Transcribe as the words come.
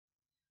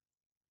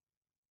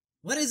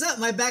What is up,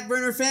 my back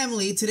burner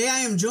family? Today I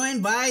am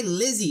joined by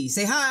Lizzie.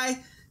 Say hi.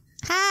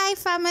 Hi,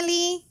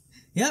 family.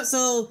 Yep,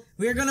 so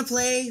we're gonna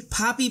play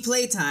Poppy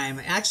Playtime.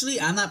 Actually,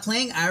 I'm not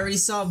playing. I already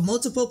saw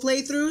multiple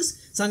playthroughs,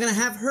 so I'm gonna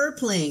have her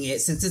playing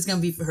it since it's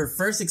gonna be her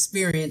first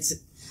experience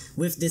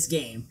with this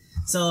game.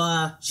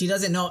 So, she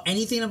doesn't know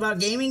anything about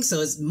gaming,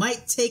 so it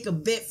might take a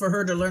bit for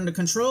her to learn the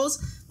controls,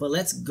 but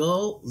let's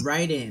go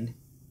right in.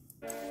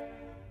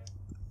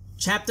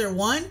 Chapter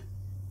 1,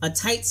 A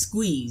Tight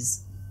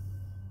Squeeze.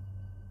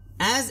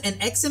 As an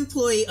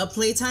ex-employee of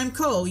Playtime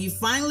Co, you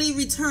finally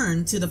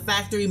returned to the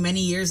factory many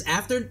years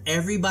after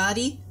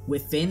everybody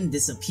within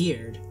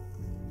disappeared.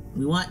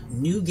 We want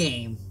new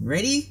game.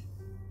 Ready?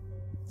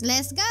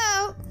 Let's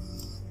go.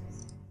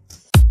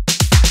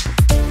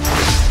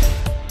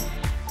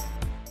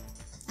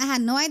 I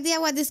had no idea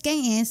what this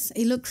game is.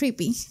 It looked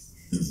creepy.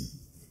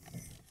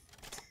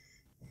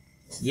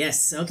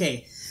 Yes,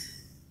 okay.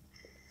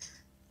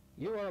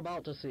 You are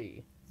about to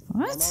see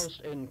What? the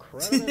most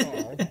incredible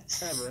doll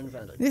ever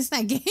invented. This is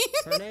that game?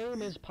 Her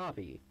name is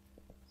Poppy,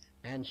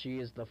 and she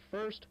is the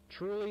first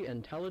truly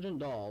intelligent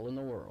doll in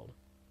the world.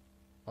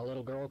 A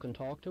little girl can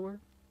talk to her.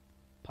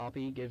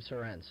 Poppy gives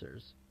her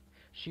answers.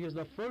 She is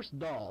the first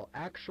doll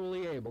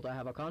actually able to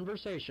have a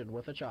conversation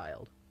with a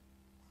child.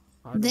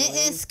 Hard to This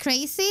believe? is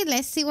crazy.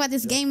 Let's see what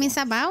this game is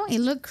about. It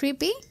looked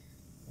creepy.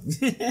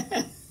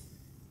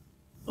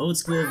 Old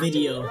school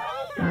video.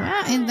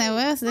 What in the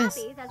world is this?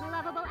 Poppy's as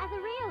lovable as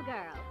a real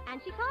girl,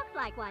 and she talks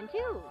like one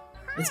too.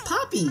 It's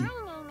Poppy. My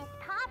name is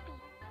Poppy.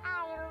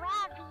 I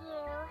love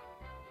you.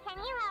 Can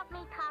you help me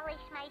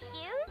polish my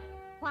shoes?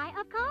 Why,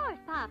 of course,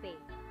 Poppy.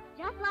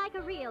 Just like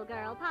a real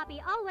girl,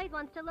 Poppy always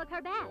wants to look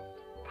her best.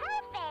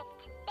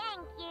 Perfect.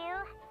 Thank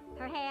you.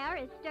 Her hair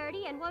is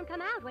sturdy and won't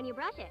come out when you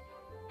brush it,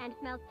 and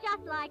smells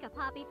just like a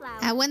poppy flower.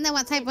 I wonder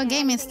what type there of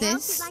game is anything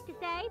else this. you'd like to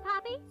say,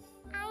 Poppy?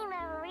 I'm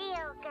a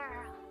real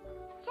girl.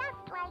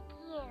 Just like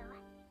you.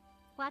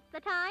 What's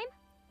the time?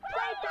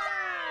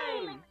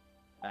 Playtime!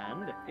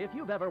 And if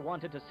you've ever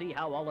wanted to see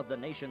how all of the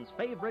nation's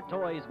favorite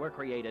toys were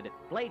created,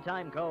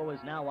 Playtime Co. is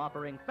now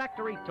offering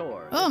factory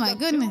tours. Oh my Just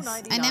goodness.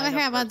 $2.99 I never a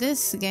heard about person.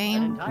 this An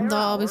game entire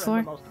doll hour in before.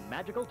 the most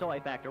magical toy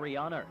factory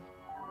on Earth.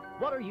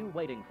 What are you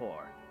waiting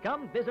for?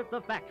 Come visit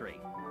the factory.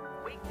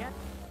 We can't...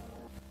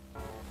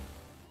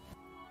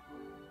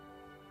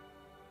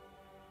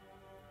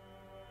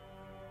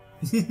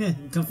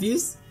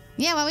 Confused?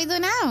 Yeah, what we do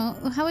now?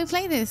 How we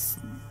play this?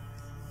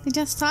 We're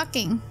just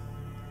talking.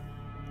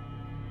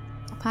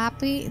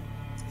 Poppy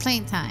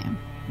Playtime.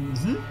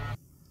 Mm-hmm.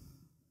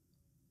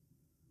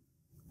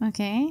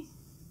 Okay.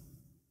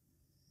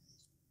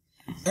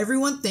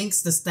 Everyone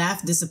thinks the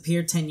staff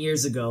disappeared 10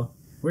 years ago.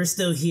 We're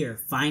still here.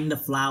 Find the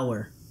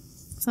flower.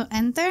 So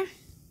enter.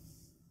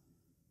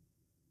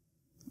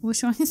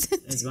 Which one is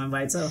it? It's going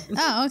by itself.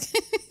 Oh, okay.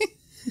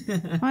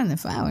 Find the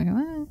flower.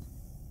 What?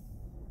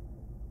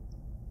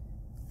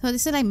 So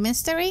this is like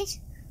mystery?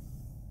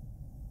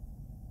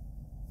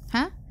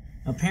 Huh?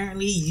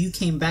 Apparently, you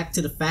came back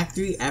to the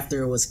factory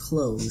after it was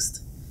closed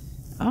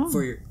Oh.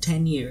 for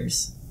 10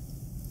 years.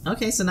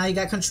 Okay, so now you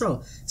got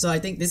control. So I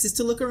think this is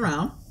to look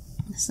around.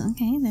 It's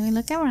okay. Then we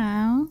look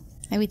around.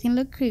 Everything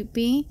look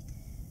creepy.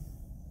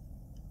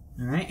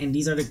 Alright, and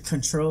these are the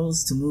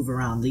controls to move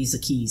around. These are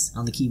keys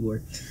on the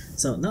keyboard.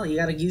 So, no, you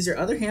gotta use your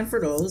other hand for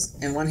those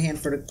and one hand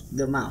for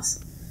the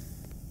mouse.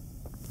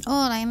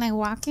 Oh, like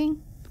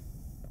walking?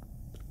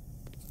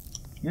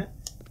 Yeah.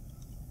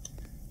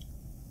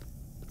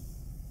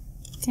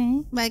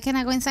 Okay. But can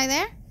I go inside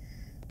there?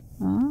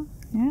 Oh,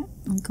 yeah.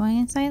 I'm going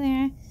inside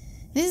there.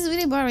 This is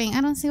really boring.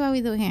 I don't see what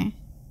we do here.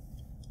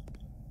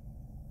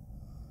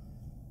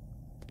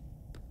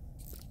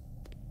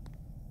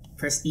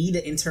 Press E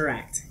to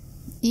interact.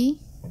 E?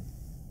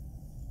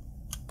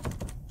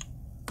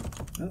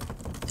 Oh,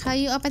 How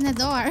you open the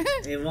door?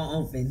 it won't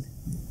open.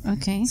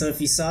 Okay. So if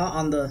you saw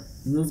on the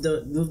move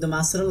the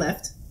mouse to the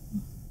left.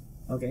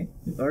 Okay,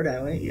 or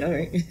that way. All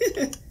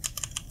right.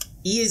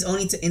 E is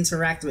only to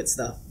interact with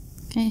stuff.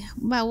 Okay.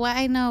 But what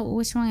I know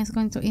which one is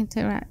going to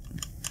interact?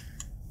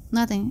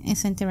 Nothing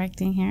is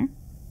interacting here.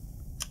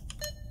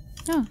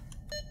 Oh.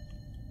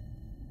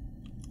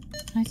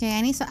 Okay,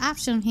 I need some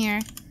option here.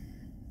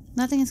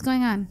 Nothing is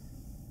going on.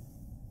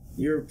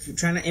 You're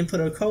trying to input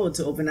a code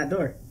to open that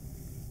door.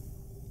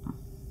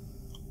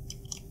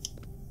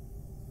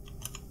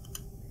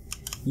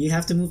 You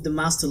have to move the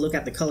mouse to look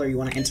at the color you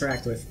want to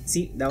interact with.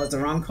 See, that was the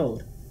wrong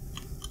code.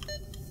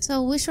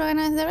 So which one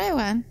is the right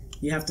one?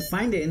 You have to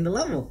find it in the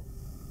level.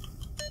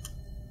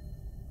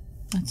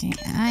 Okay,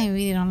 I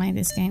really don't like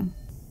this game.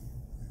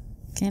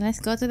 Okay, let's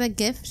go to the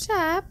gift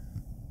shop.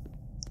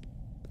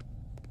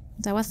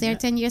 That was there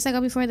 10 years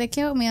ago before they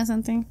killed me or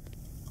something.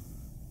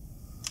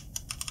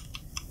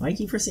 Why you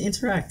keep pressing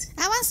interact?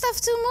 I want stuff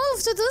to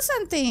move, to do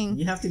something.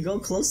 You have to go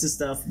close to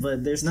stuff,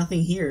 but there's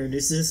nothing here.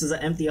 This is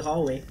an empty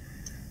hallway.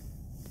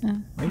 Why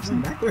are you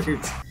going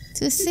backwards?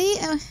 To see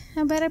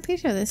a better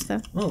picture of this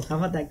stuff. Oh, how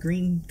about that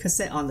green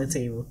cassette on the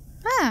table?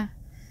 Ah,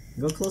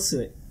 Go close to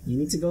it. You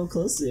need to go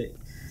close to it.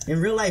 In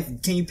real life,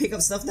 can you pick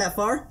up stuff that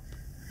far?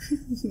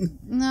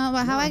 No,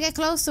 but how I get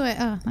close to it?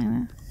 Oh, like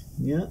that.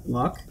 Yeah,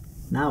 walk.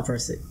 Now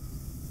press it.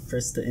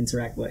 Press the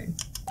interact button.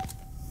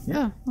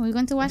 Yeah. Oh, we're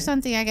going to watch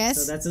something, I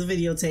guess. So that's a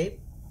videotape.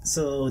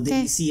 So did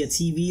Okay. you see a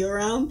TV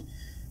around?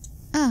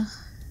 Oh,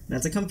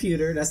 That's a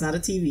computer. That's not a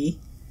TV.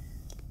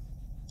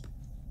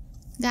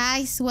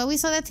 guys, where we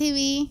saw the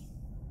TV?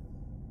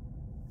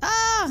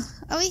 Oh,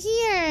 over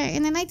here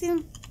in the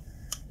 19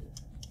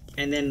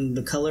 And then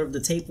the color of the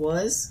tape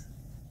was?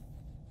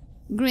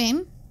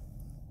 green.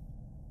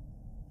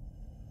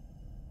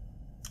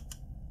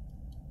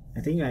 I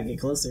think you gotta get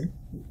closer.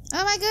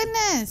 Oh my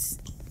goodness!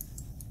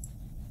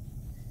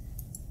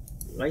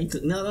 Why you?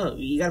 No,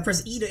 you gotta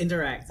press E to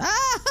interact.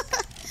 Oh,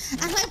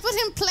 I'm like put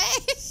in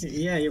play.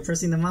 Yeah, you're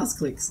pressing the mouse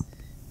clicks.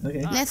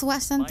 Okay. Let's watch My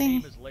something.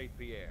 name is Leif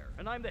Pierre,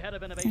 and I'm the head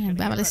of innovation Can't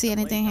here barely at see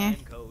the anything here.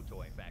 Playtime Co.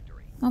 Toy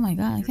Factory. Oh my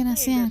god, I cannot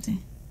see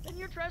anything. Then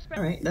you're trespassing.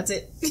 All right, that's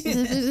it. This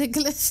is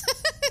ridiculous.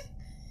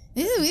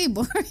 This is really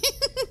boring.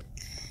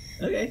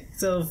 Okay,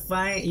 so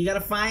you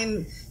gotta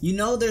find. You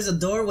know, there's a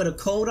door with a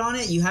code on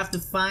it. You have to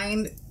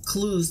find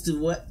clues to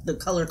what the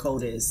color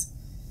code is.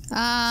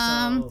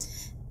 So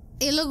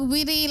It looked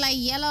really like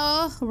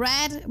yellow,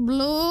 red,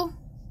 blue,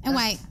 and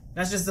white.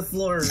 that's just the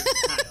floor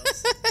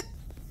tiles.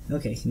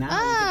 Okay, now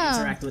you can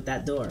interact with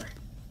that door.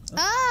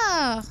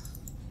 Oh,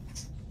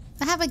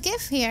 I have a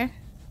gift here.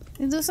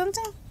 You do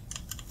something,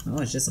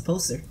 Oh, it's just a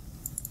poster.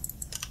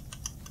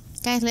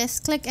 guys. Let's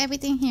click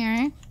everything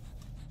here.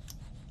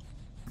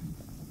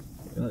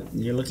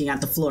 You're looking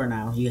at the floor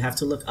now. You have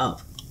to look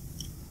up.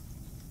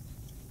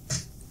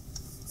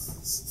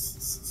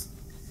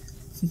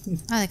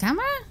 Oh, the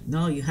camera?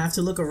 No, you have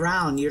to look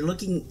around. You're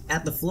looking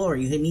at the floor.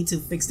 You need to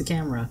fix the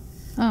camera.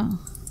 Oh,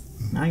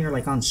 Now you're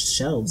like on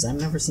shelves. I've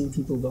never seen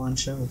people go on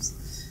shelves.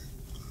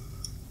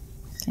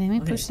 okay, let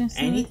me Okay. push this.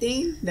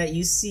 Anything that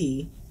you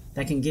see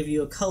that can give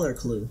you a color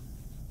clue.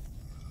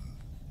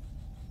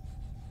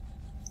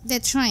 The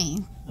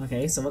train.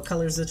 Okay, so what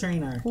colors the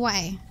train are?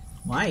 White.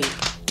 White.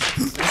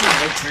 That's not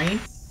a white train.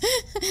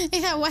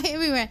 It had white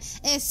everywhere.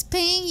 It's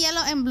pink,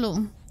 yellow, and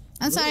blue.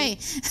 I'm sorry.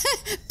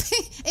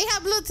 It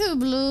had blue too.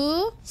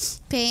 Blue,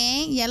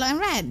 pink, yellow, and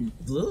red.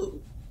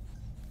 Blue.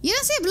 You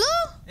don't see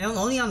blue? And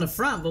only on the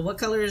front, but what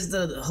color is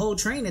the whole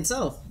train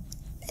itself?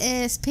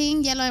 It's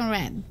pink, yellow, and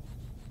red.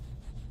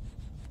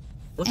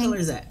 What color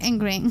is that? And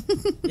green.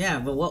 Yeah,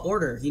 but what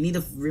order? You need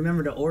to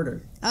remember the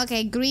order.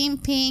 Okay, green,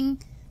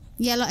 pink,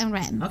 yellow, and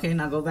red. Okay,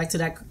 now go back to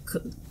that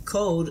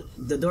code,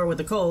 the door with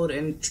the code,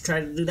 and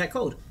try to do that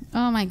code.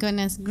 Oh my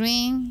goodness.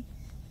 Green,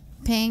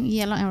 pink,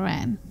 yellow, and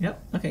red.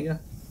 Yep. Okay, go.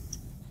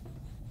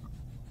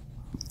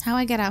 How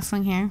I get out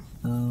from here?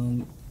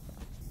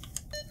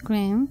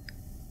 Green,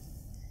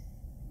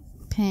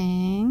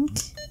 pink,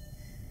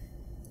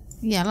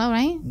 yellow,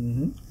 right?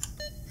 Mm-hmm.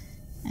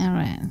 And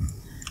red.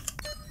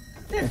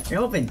 There,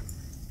 you're open.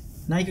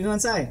 Now you can go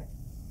inside.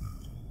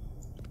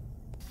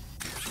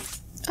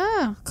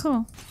 Oh,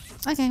 cool.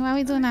 Okay, what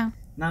we do now?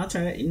 Now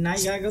now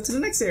you gotta go to the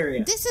next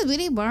area. This is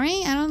really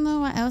boring. I don't know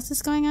what else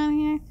is going on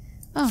here.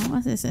 Oh,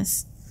 what is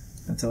this?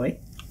 A toy.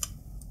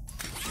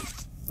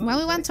 Why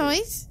we want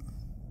toys?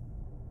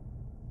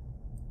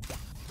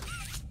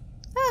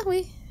 Oh,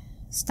 we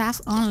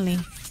staff only.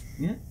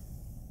 Yeah.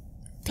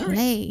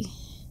 Play.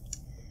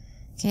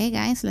 Okay,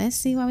 guys, let's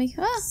see what we.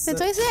 Oh, the So-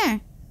 toy's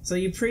there. So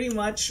you pretty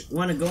much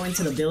want to go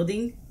into the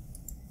building,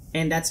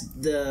 and that's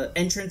the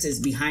entrance is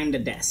behind the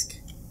desk.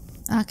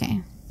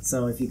 Okay.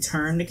 So if you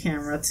turn the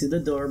camera to the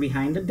door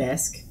behind the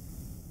desk,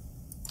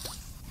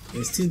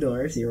 there's two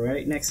doors. You're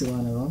right next to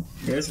one of them.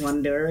 There's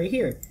one door right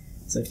here.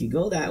 So if you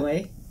go that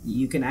way,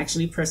 you can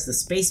actually press the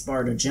space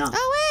bar to jump.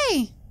 Oh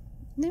wait,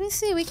 let me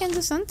see. We can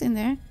do something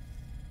there.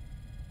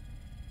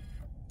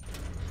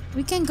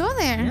 We can go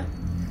there. Yep.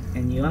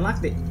 And you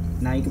unlocked it.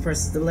 Now you can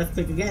press the left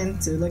click again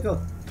to let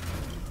go.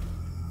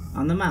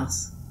 On the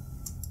mouse.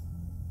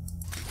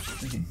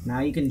 Okay.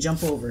 Now you can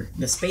jump over.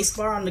 The space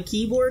bar on the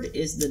keyboard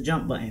is the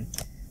jump button.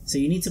 So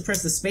you need to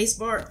press the space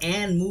bar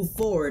and move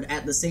forward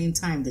at the same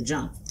time to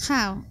jump.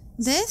 How?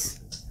 This?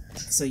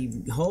 So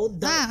you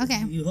hold that. Ah,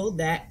 okay. You hold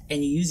that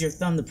and you use your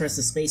thumb to press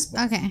the space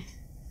bar. Okay.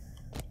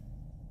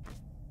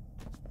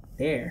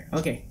 There.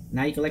 Okay.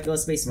 Now you can let go of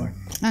space bar.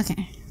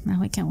 Okay. Now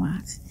we can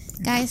walk.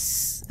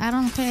 Guys, I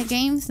don't play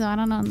games, so I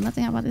don't know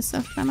nothing about this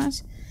stuff that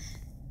much.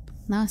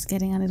 Now it's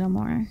getting a little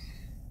more.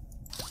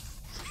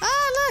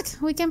 Oh,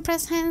 look! We can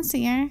press hands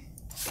here.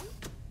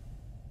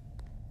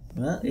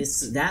 Well,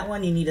 it's that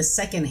one. You need a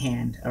second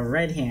hand, a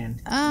red hand.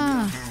 You Oh.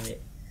 don't have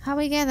it. How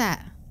we get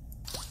that?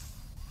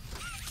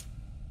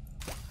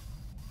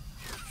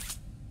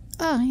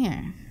 Oh,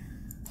 here.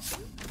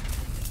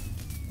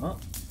 Oh.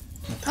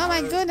 Oh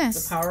my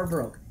goodness. The power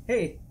broke.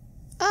 Hey,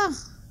 Oh,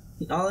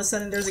 all of a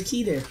sudden there's a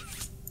key there.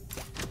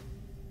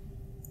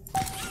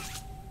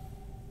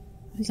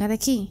 we got a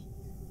key.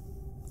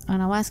 I don't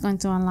know what's going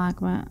to unlock,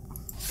 but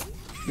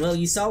Well,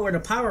 you saw where the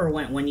power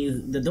went when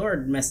the door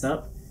messed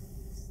up.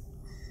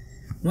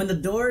 When the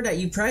door that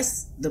you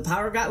pressed, the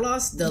power got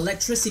lost, the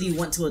electricity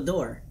went to a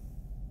door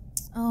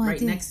oh, I right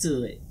did. next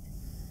to it.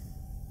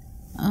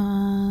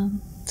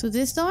 To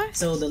this door?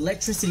 So the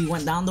electricity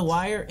went down the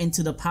wire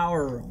into the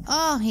power room.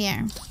 Oh,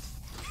 here.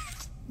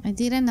 I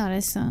didn't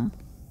notice, so.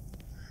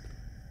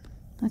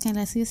 Okay,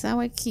 let's use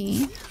our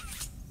key.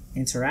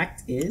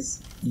 Interact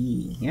is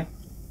E. Yep.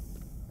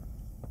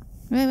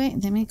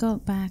 Wait, let me go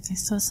back. I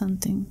saw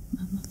something.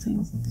 No,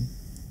 nothing.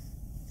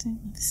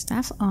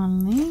 Staff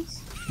only.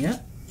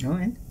 Yep, go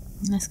in.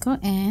 Let's go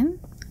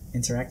in.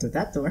 Interact with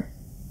that door.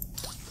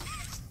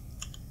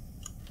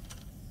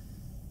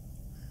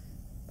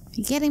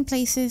 We're getting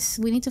places.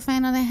 We need to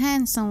find another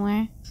hand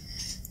somewhere.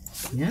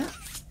 Yeah.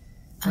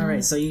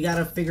 Alright, so you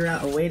gotta figure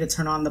out a way to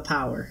turn on the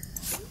power.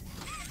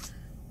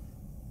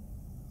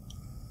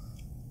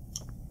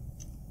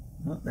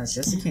 Oh, that's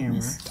just a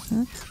camera.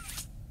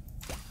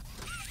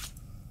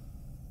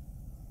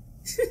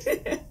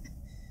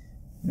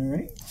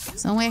 Alright.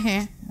 Somewhere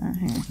here.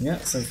 Here.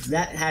 Yep, so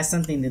that has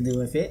something to do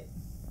with it.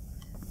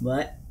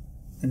 But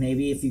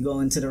maybe if you go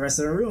into the rest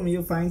of the room,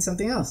 you'll find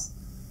something else.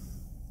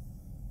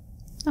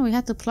 Oh, we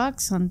have to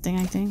plug something,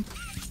 I think.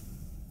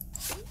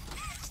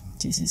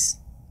 Jesus.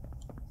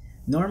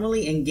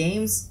 Normally in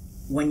games,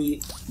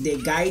 they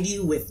guide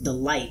you with the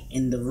light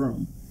in the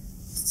room.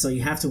 So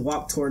you have to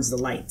walk towards the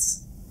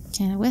lights.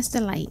 Okay, where's the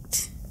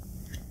light?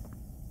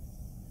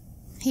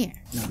 Here.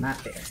 No,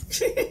 not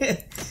there.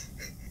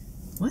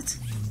 What?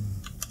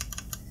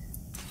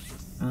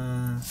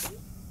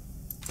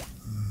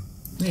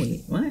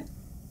 Wait, what?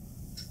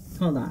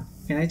 Hold on.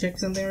 Can I check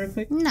something real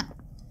quick? No.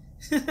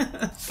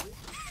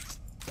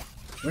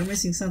 We're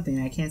missing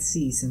something I can't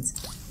see since...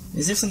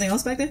 Is there something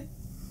else back there?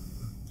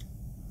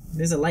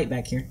 There's a light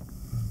back here.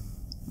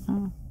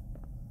 Oh.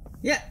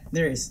 Yeah,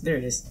 there is. There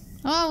it is.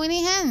 Oh, we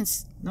need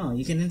hands. No,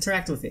 you can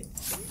interact with it.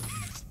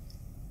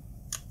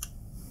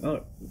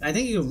 Oh, I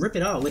think you can rip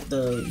it out with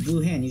the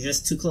blue hand. You're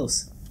just too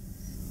close.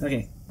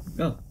 Okay,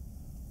 go.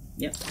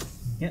 Yep.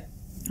 Yep.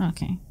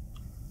 Okay.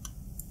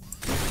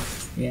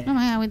 Yeah. Oh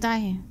my god, we die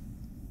here.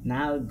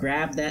 Now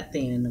grab that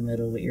thing in the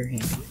middle with your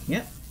hand.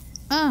 Yep.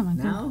 Oh my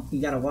god. Now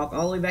you gotta walk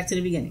all the way back to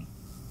the beginning.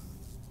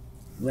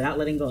 Without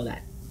letting go of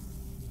that.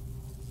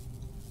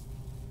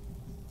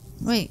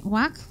 Wait,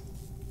 walk?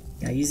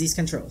 Gotta use these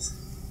controls.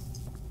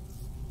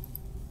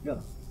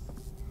 Go.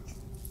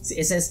 See,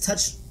 it says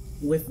touch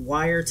with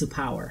wire to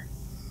power.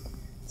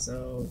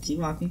 So keep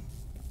walking.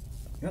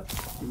 Yep.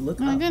 Look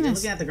Oh my up. You're goodness.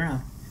 looking at the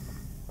ground.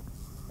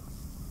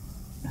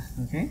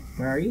 Okay.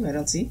 Where are you? I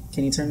don't see.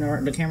 Can you turn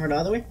the camera the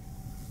other way?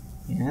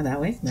 Yeah, that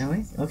way. That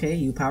way. Okay,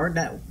 you powered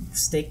that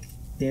stick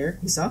there.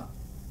 You saw?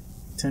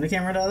 Turn the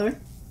camera the other way.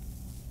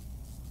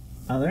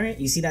 Other way.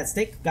 You see that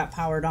stick? Got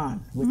powered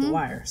on with the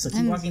wire. So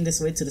keep walking this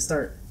way to the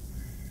start.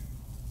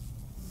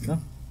 Go.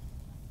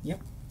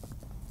 Yep.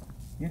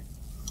 Yep.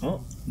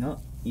 Oh, no.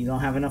 You don't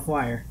have enough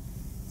wire.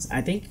 So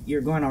I think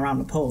you're going around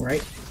the pole,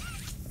 right?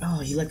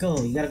 Oh, you let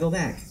go. You gotta go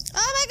back.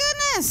 Oh my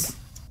goodness!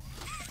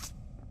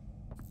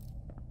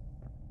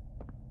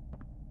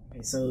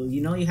 Okay, so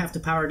you know you have to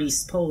power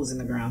these poles in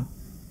the ground.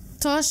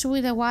 Touch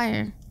with a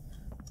wire.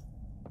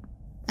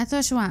 I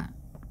touch what?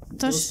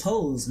 Those Touch.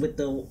 poles with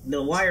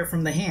the wire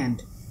from the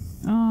hand.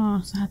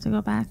 Oh, so I have to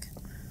go back.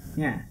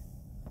 Yeah.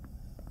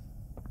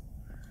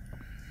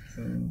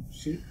 So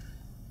shoot.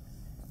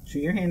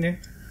 Shoot your hand there.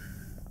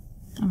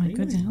 Oh my What are you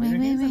goodness. doing? Your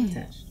Wait, hand's wait.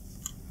 unattached.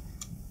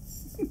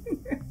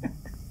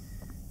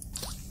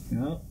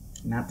 No,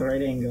 not the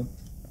right angle.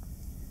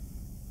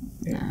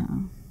 There.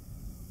 No.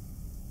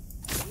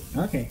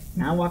 Okay,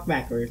 now walk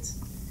backwards.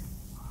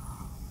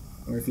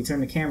 Or if you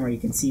turn the camera, you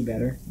can see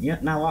better.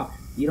 Yep, now walk.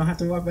 You don't have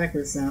to walk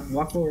backwards now.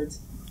 Walk forwards.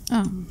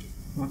 Oh.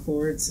 Walk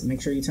forwards.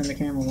 Make sure you turn the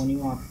camera when you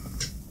walk.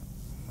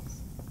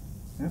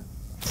 Yep.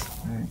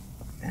 Alright.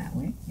 That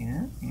way.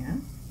 Yeah, yeah.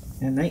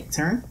 And then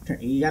turn.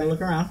 You gotta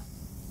look around.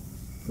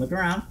 Look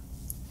around.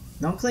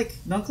 Don't click.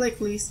 Don't click,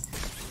 please.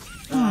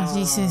 Oh,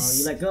 Jesus.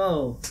 You let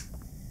go.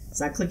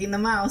 Stop clicking the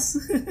mouse.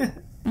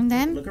 And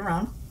then? Look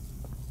around.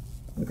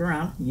 Look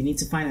around. You need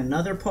to find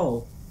another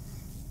pole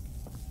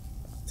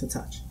to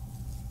touch.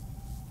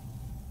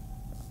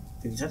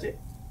 Did you touch it?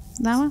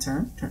 That one?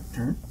 Turn.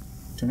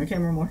 Turn the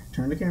camera more.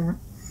 Turn the camera.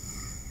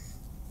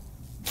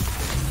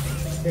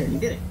 There, you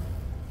did it.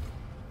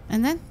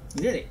 And then?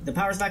 You did it. The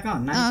power's back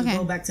on. Now you can okay.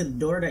 go back to the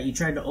door that you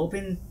tried to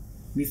open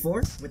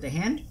before with the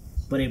hand,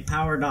 but it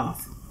powered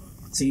off.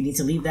 So you need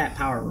to leave that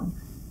power room.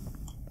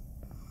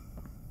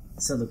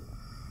 So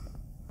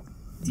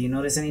do you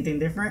notice anything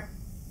different?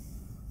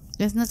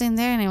 There's nothing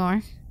there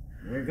anymore.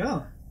 Where'd it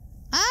go?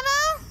 I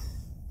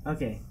don't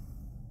Okay.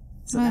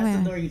 So Wait, that's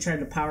wait. the door you tried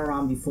to power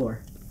on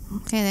before. know.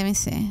 Okay, let me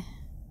see.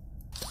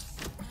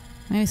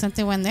 Maybe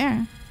something went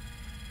there.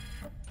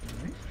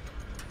 Alright.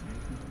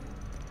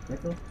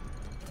 Let go.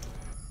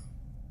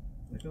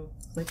 Let go.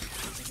 Click.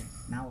 Okay.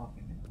 Now walk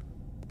in there.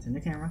 Turn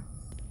the camera.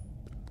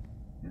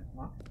 Yeah,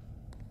 walk.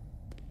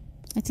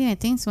 I think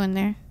things went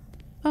there.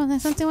 Oh,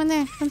 there's something went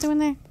there. Something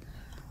went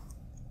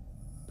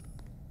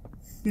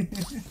there.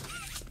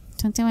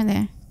 Something went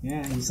there.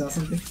 Yeah, you saw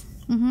something?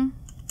 Mm-hmm.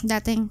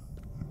 That thing.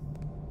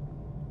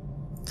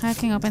 How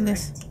can I open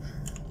this?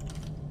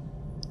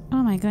 Oh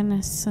my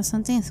goodness. So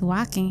something's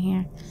walking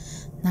here.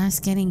 Now it's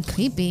getting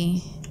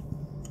creepy.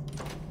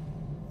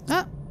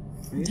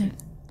 Okay.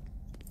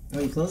 Oh,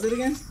 you closed it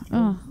again?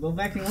 Oh. Go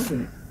back and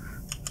open it.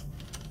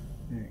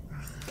 Alright.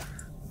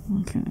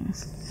 Okay.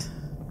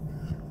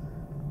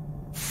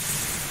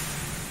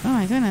 Oh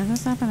my goodness,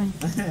 what's happening?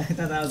 I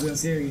thought that was gonna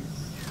scare you.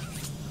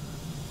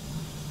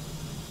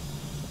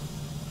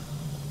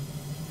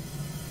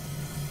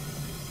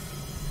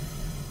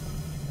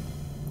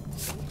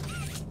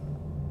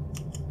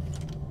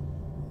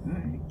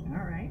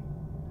 Alright.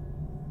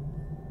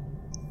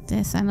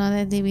 There's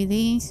another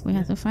DVD. We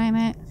have to find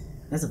it.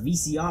 That's a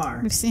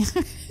VCR.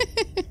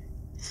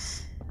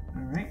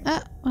 Alright.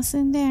 Oh, what's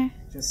in there?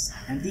 Just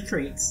empty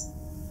crates.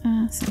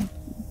 So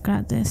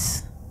grab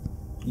this.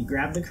 You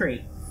grab the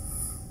crate.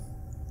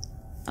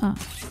 Oh.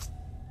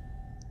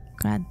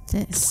 Grab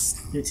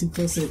this. You're too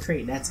close to the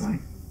crate, that's why.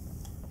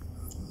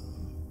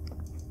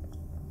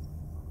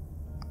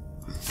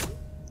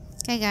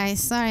 Okay guys,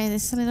 sorry,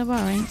 this is a little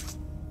boring.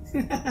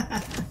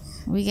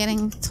 We're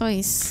getting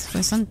toys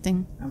for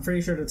something. I'm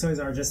pretty sure the toys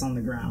are just on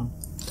the ground.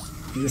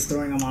 You're just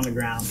throwing them on the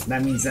ground.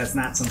 That means that's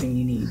not something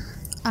you need.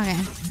 Okay.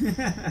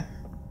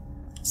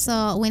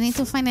 So we need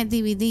to find a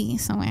DVD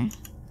somewhere.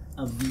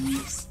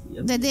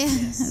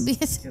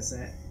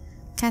 Cassette.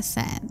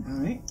 Cassette.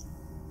 Alright.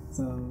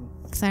 So...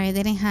 Sorry,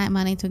 they didn't have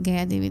money to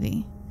get a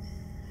DVD.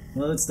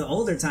 Well, it's the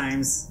older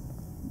times.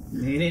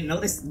 You didn't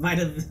notice by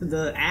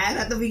the ad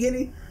at the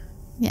beginning?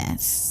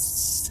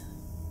 Yes.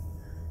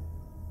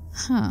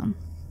 Huh.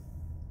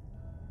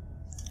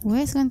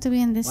 Where's going to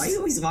be in this? Why are you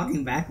always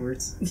walking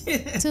backwards?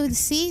 To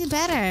see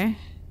better.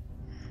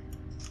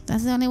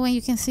 That's the only way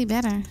you can see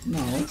better.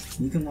 No,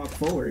 you can walk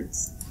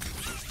forwards.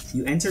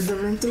 You entered the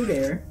room through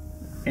there,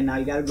 and now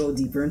you gotta go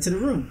deeper into the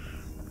room.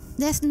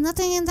 There's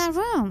nothing in that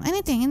room.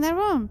 Anything in that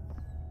room.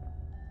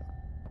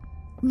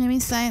 Maybe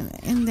inside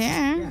in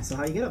there. Yeah, so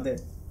how you get up there?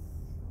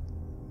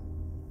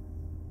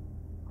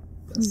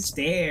 The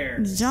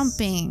stairs.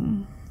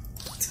 Jumping.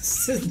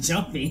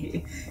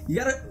 Jumping. You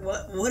gotta.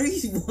 What are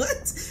you?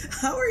 What?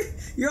 How are you?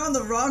 You're on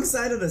the wrong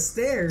side of the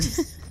stairs.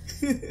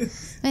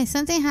 Wait,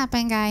 something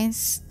happened,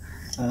 guys.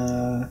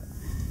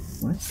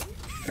 What?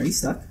 Are you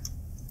stuck?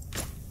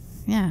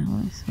 Yeah,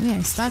 we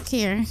are stuck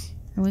here.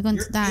 Are we going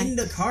You're to die? in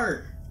the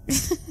cart.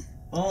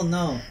 Oh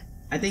no.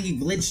 I think you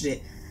glitched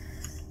it.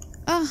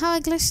 Oh, how I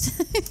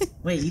glitched.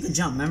 Wait, you can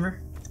jump,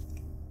 remember?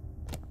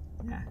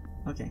 Yeah,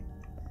 okay.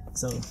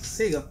 So,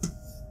 there you go.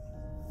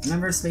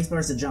 Remember, spacebar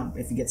is to jump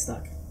if you get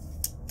stuck.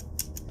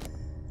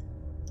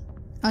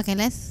 Okay,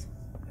 let's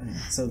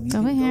So you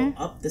go can go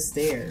up the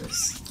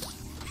stairs.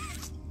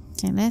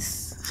 Okay,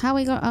 let's. How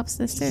we go up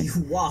the stairs?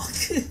 You walk.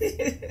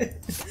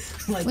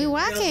 Like we in real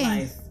walking.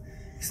 life.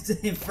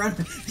 In front.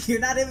 You're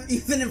not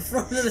even in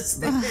front of the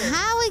stairs.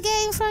 How we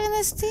get in front of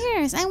the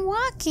stairs? I'm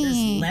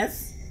walking. There's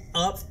left,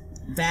 up,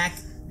 back,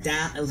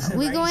 down.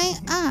 We're right. going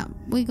up.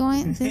 We're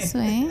going this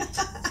way.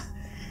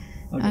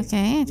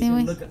 Okay, I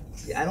think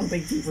we. I don't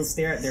think people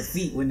stare at their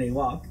feet when they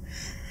walk.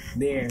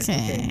 There.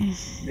 Okay.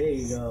 There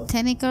you go.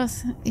 Technical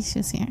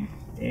issues here.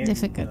 There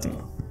Difficulty. you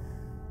go.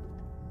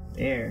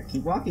 There.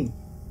 Keep walking.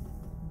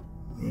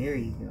 There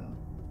you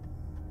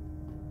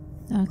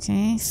go.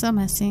 Okay, so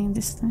messy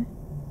this time.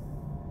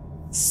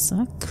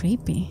 So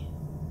creepy.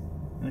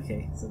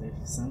 Okay, so there's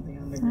something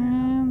on the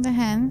ground. The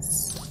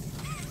hands.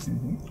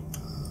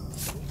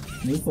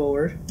 Move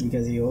forward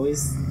because you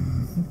always.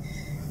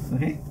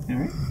 Okay,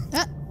 alright.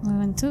 Oh, we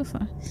went too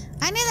far.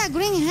 I need a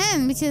green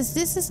hand because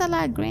this is a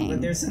lot green.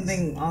 But there's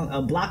something on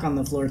a block on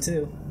the floor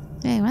too.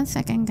 Hey, 1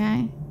 second,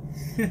 guy.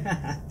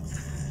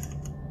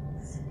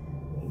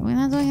 We're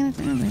not doing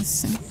anything with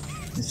this.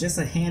 It's just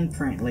a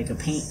handprint, like a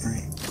paint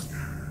print.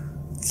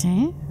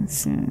 Okay,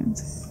 that's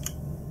it.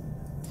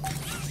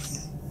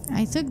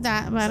 I took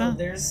that, but So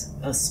there's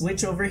a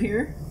switch over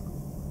here.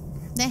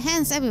 the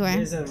hands everywhere.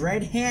 There's a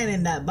red hand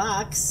in that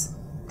box.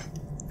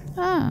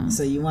 Oh.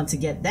 So you want to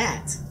get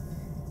that.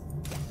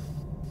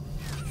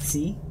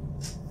 See?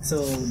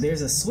 So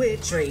there's a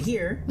switch right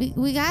here.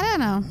 We got it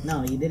now.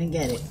 No, you didn't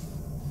get it.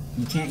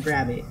 You can't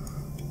grab it.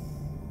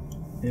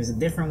 There's a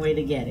different way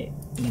to get it.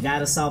 You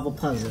gotta solve a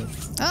puzzle.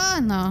 Oh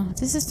no,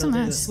 this is So too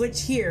there's much. a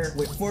switch here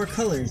with 4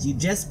 colors. You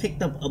just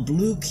picked up a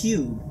blue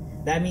cube.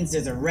 That means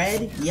there's a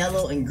red,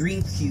 yellow, and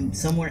green cube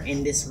somewhere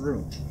in this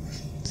room.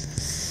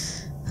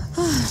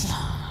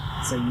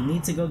 So you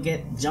need to go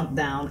jump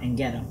down and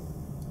get them.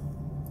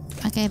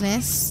 Okay,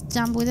 let's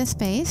jump with the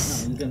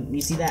space. No,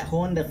 you see that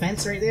hole in the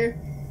fence right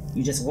there?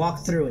 You just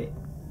walk through it.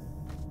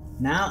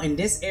 Now in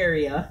this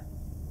area,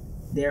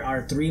 there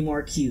are 3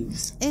 more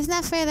cubes. It's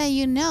not fair that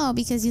you know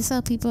because you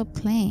saw people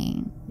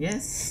playing.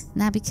 Yes.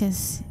 Not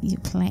because you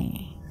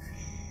play.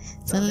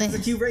 So there's a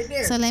cube right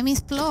there. So let me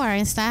explore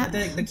and stop.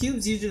 The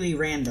cube's usually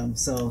random,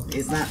 so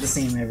it's not the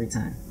same every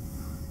time.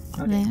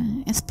 Okay.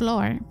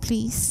 Explore,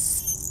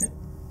 please. Yep.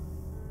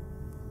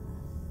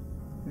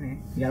 Okay.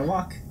 You gotta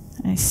walk.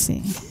 I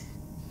see.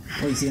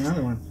 Oh, you see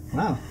another one.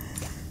 Wow.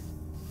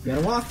 You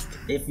gotta walk.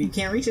 If you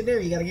can't reach it there,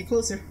 you gotta get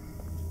closer.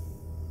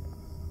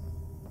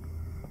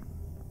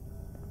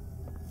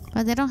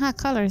 But they don't have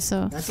colors,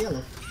 so. That's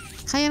yellow.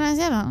 How you know it's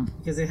yellow?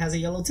 Because it has a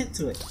yellow tint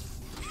to it.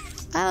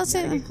 I don't You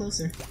see gotta it. get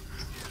closer.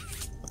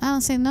 I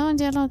don't see no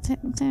yellow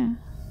there.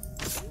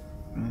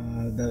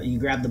 You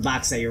grab the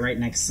box that you're right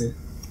next to.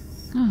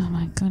 Oh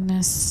my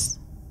goodness.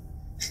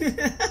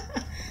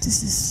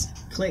 This is...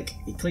 Click.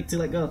 You click to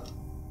let go.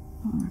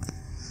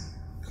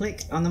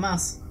 Click on the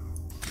mouse.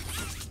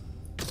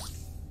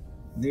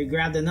 You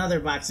grabbed another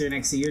box here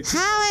next to your two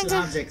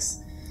objects.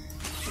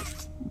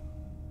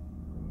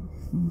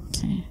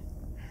 Okay.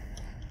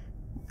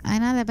 I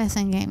know the best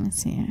in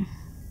games here.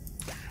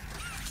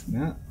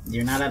 No,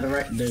 you're not at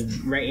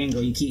the right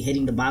angle. You keep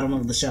hitting the bottom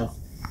of the shelf.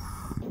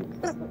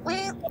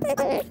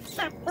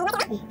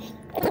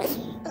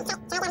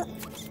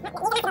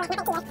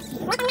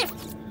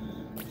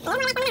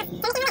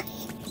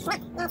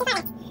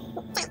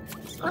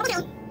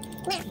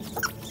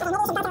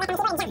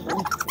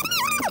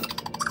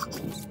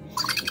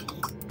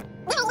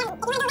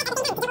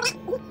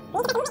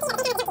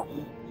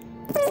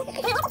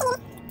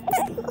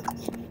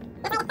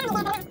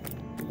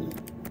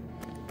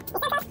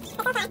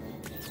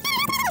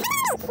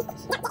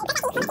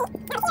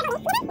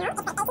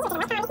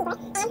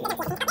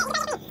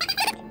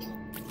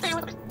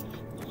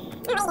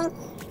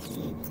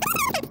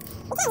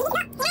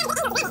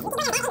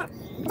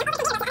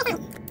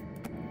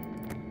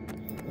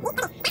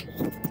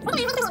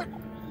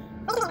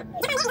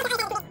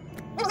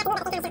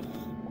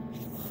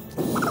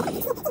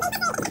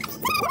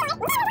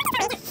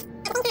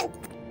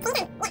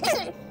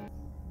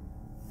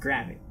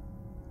 Grab it.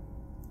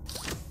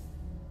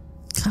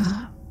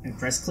 And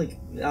press click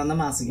on the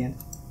mouse again.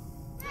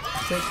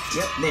 Click.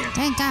 Yep, there.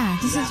 Thank God.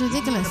 This is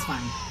ridiculous.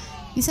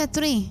 You said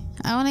 3.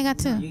 I only got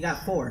 2. You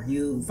got 4.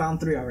 You found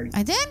 3 already.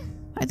 I did?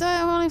 I thought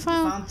I only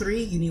found... You found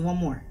 3. You need 1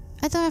 more.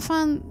 I thought I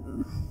found...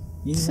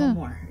 You need 1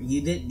 more.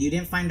 You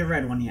didn't find the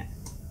red one yet.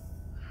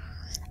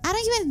 I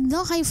don't even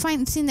know how you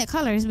see the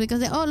colors because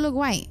they all look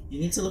white. You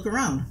need to look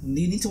around.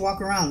 You need to walk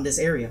around this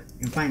area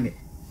and find it.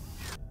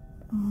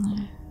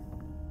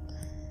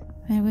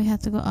 Maybe we have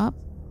to go up.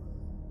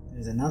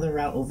 There's another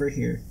route over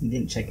here. You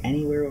didn't check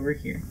anywhere over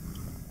here.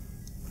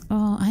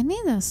 Oh, I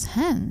need those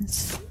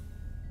hands.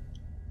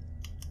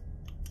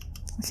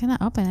 I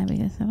cannot open it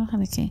because I don't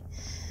have a key.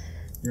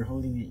 You're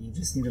holding it. You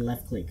just need a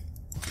left click.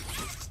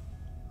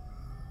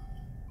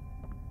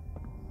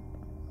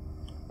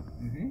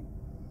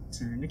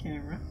 Turn the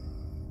camera.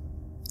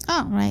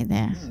 Oh, right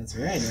there. Oh, that's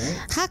red,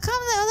 right? How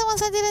come the other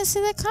ones I didn't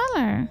see the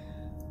color?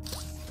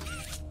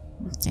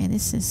 Okay,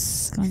 this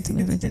is going to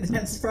be ridiculous.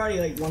 That's probably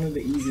like one of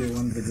the easier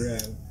ones to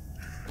grab.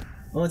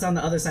 Oh, it's on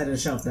the other side of the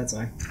shelf, that's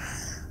why.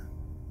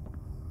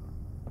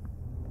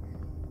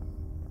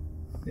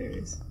 There it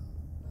is.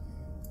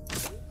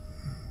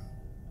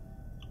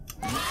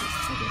 Okay.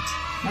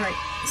 Alright,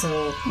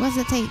 so... What's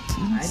the tape?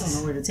 I don't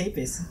know where the tape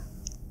is.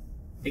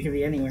 It could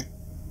be anywhere.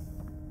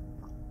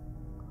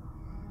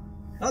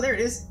 Oh, there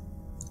it is.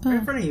 Right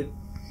in front of you.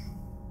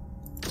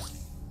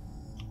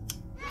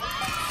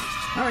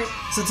 Alright,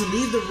 so to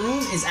leave the room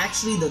is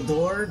actually the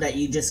door that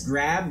you just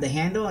grab the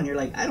handle and you're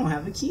like, I don't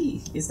have a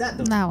key. It's that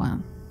door. That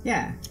one.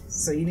 Yeah,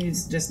 so you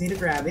just need to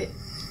grab it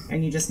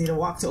and you just need to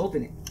walk to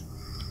open it.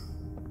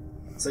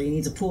 So you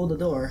need to pull the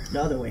door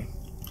the other way.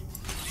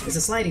 It's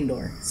a sliding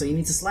door, so you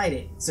need to slide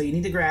it. So you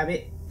need to grab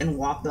it and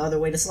walk the other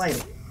way to slide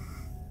it.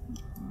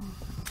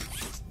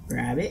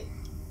 Grab it.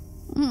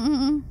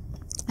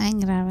 I'm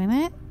grabbing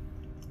it.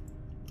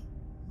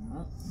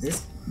 Well,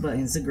 this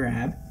button's a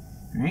grab,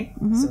 right?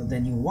 So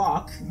then you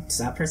walk.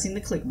 Stop pressing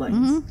the click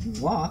buttons.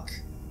 You walk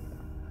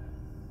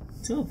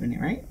to open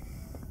it, right?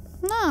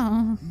 No.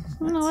 I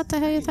don't know what the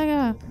hell you're talking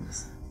about.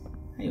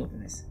 How you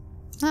open this?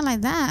 Not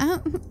like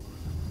that.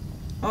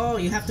 Oh,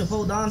 you have to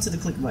hold on to the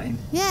click button.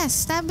 Yes,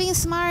 stop being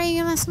smart.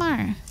 You're not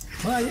smart.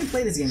 Well, I didn't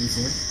play this game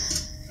before.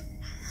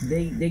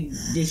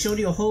 They showed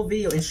you a whole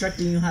video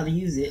instructing you how to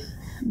use it.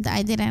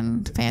 I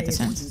didn't pay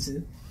attention.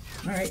 to.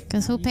 Alright.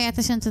 Because who pay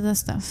attention to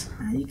this stuff?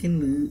 Now you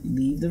can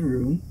leave the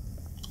room.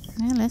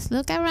 Yeah, let's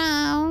look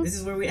around. This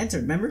is where we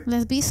entered, remember?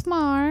 Let's be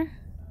smart.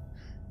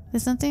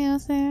 There's something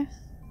else there.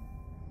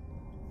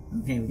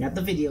 Okay, we got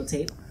the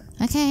videotape.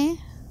 Okay.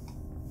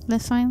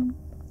 Let's find...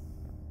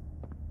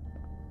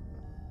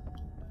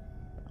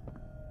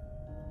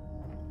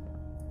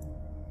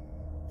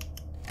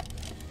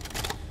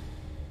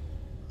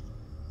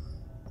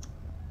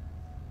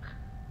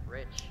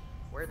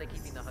 Where are they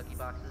keeping the Huggy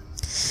boxes?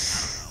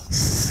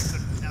 I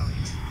couldn't tell you.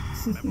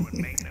 Remember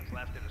when maintenance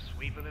left in a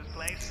sweep of this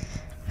place?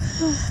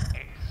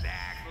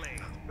 Exactly.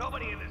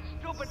 Nobody in this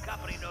stupid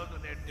company knows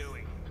what they're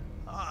doing.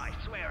 Oh, I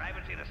swear, I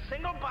haven't seen a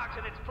single box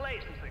in its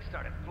place since they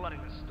started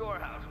flooding the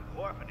storehouse with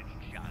orphanage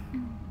junk.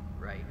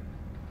 Right.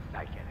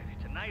 I get it.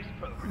 It's a nice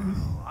program,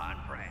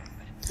 on brand.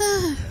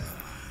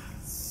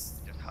 It's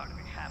just hard to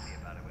be happy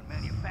about it when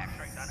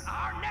manufacturing's on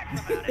our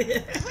necks about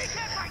it. We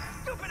can't find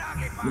stupid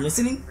Huggy boxes. You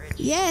listening?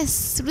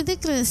 Yes,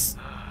 ridiculous.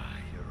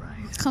 You're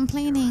right.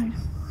 Complaining.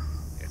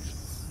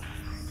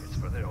 It's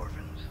for the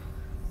orphans.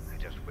 I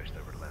just wish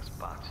there were less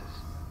boxes.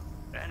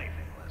 Anything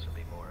less would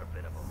be more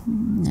habitable.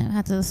 I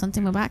have to do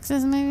something with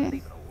boxes, maybe?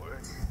 Even a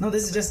word. No,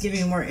 this is just giving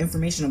you more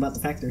information about the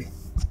factory.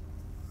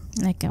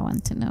 Like I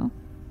want to know.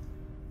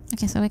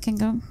 Okay, so we can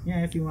go.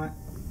 Yeah, if you want.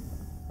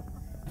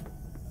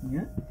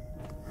 Yeah.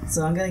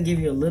 So I'm gonna give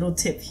you a little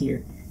tip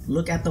here.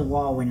 Look at the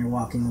wall when you're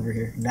walking over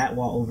here. That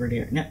wall over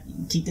there. No,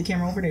 keep the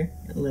camera over there.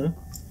 A little.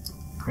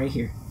 Right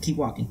here. Keep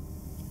walking.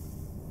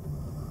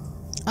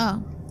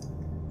 Oh.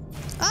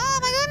 Oh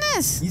my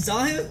goodness! You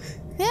saw him?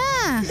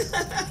 Yeah.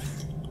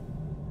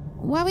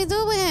 What we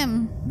do with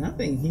him?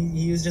 Nothing.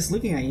 He was just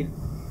looking at you.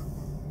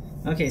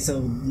 Okay,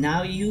 so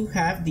now you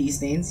have these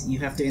things. You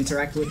have to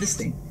interact with this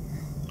thing.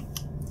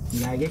 You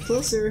gotta get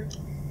closer.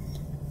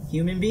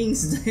 Human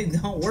beings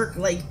don't work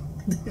like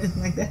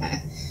like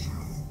that.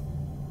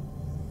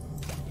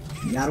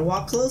 You gotta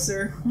walk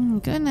closer.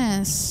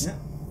 Goodness. Yep.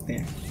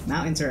 There.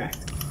 Now interact.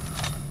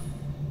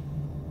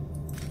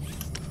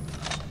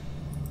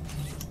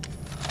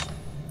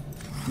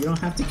 You don't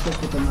have to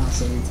click with the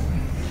mouse every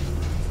time.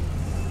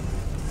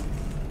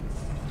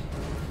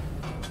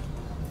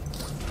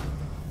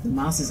 The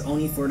mouse is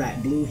only for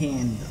that blue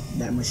hand,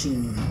 that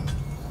machine.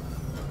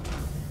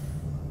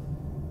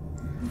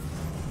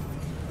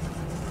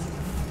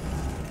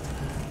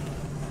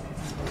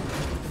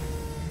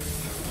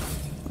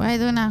 What do I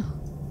do now?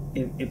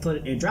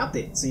 It dropped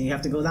it, so you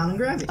have to go down and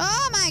grab it.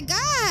 Oh my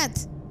god!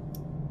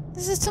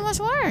 This is too much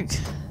work.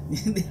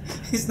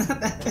 It's not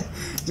that.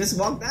 Just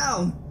walk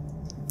down.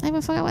 I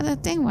even forgot where the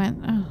thing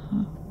went.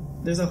 Oh.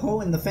 There's a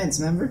hole in the fence,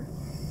 remember?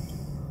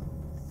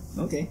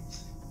 Okay.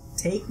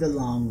 Take the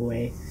long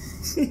way.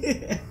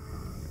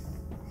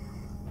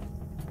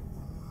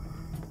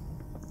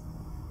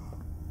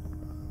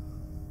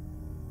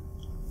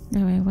 The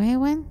way it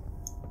went?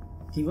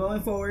 Keep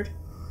going forward.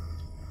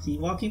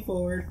 Keep walking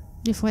forward.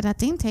 Before that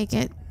thing take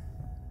it.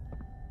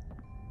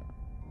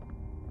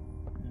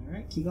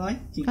 Alright, keep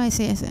going. Keep Oh, I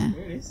see, I see.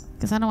 There it is.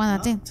 Because I don't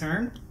want that thing.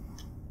 Turn.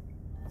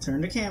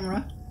 Turn the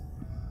camera.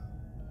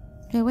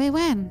 The way it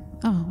went?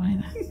 Oh, why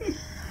not?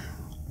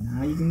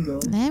 Now you can go.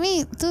 Let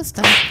me do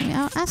stuff.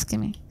 You're asking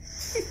me.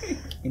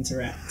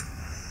 Interact.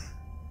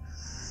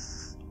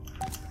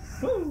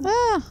 Woo.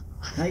 Oh.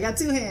 Now you got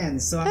two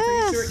hands, so I'm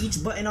pretty sure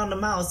each button on the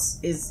mouse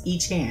is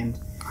each hand.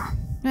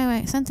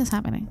 Wait, something's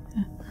happening.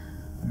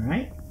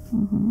 Alright?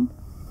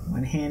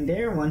 One hand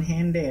there, one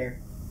hand there.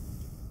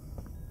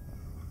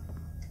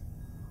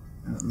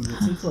 Oh, you get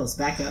too close.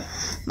 Back up.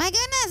 My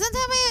goodness, don't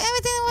tell me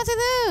everything I want to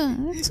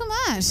do. It's too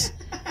much.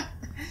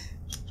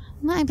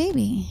 My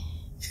baby.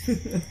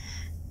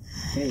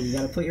 Okay, you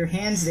gotta put your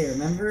hands there,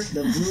 remember?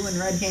 The blue and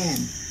red hand,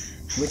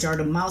 which are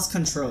the mouse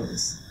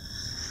controls.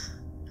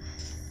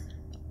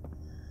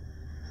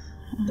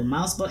 The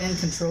mouse button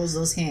controls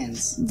those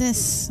hands.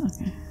 This,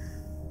 okay.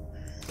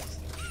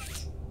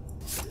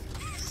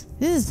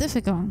 This is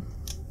difficult.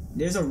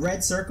 There's a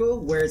red circle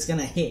where it's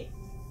gonna hit.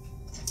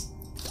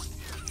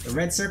 The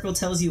red circle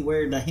tells you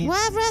where the hand...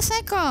 What red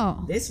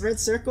circle? This red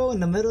circle in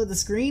the middle of the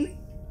screen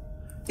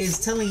is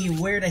telling you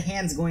where the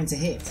hand's going to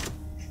hit.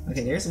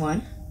 Okay, there's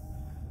one.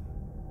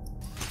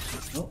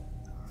 Oh.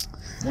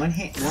 One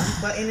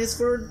button is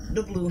for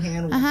the blue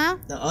hand.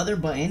 The other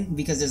button,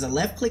 because there's a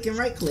left click and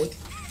right click,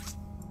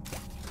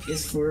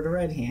 is for the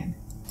red hand.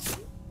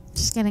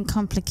 Just getting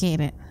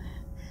complicated.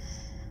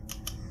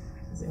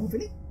 Is it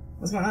opening?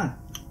 What's going on?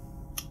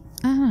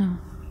 I don't know.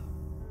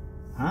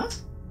 Huh?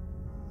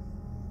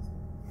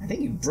 I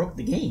think you broke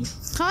the game.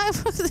 How I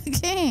broke the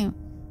game?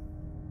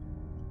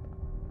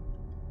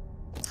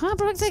 How I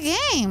broke the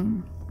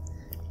game?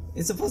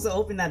 It's supposed to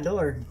open that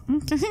door.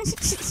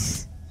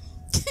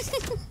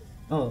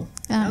 Oh,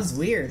 that was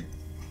weird.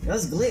 That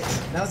was a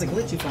glitch. That was a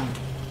glitch you found.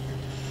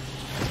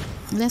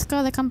 Let's go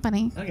to the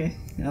company. Okay.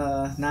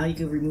 Now you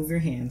can remove your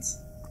hands.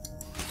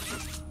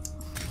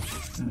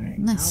 Alright.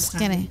 Let's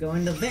get it. Go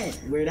in the vent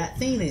where that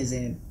thing is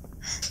in.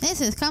 This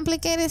is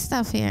complicated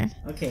stuff here.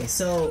 Okay,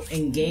 so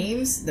in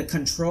games, the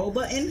control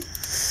button,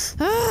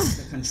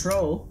 the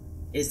control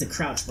is the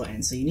crouch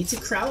button. So you need to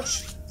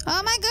crouch.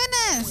 Oh my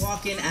goodness!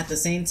 Walk in at the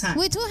same time.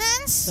 With two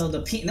hands? So the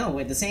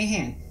with the same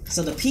hand.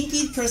 So the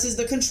pinky presses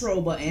the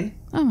control button.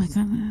 Oh my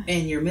goodness.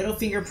 And your middle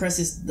finger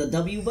presses the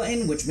W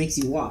button, which makes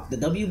you walk. The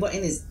W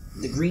button is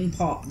the green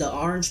paw, the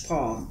orange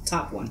paw,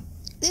 top one.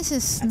 This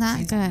is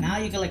not good. Now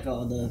you can let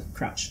go of the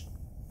crouch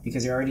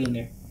because you're already in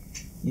there.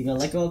 You can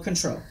let go of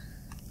control.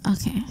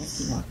 Okay.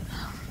 Keep walking.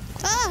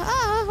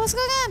 What's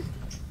going on?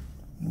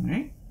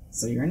 Alright.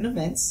 So you're in the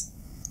vents.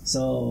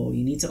 So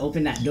you need to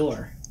open that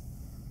door.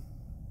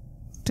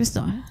 This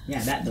door?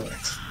 Yeah, that door.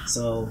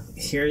 So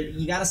here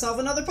you gotta solve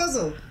another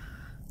puzzle.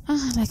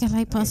 Oh, I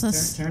like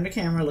puzzles. Turn the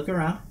camera, look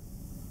around.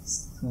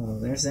 So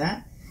there's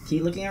that.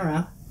 Keep looking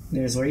around.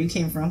 There's where you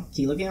came from.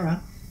 Keep looking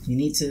around. You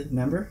need to,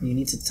 remember, you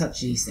need to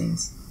touch these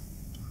things.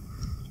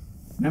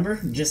 Remember?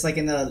 Just like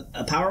in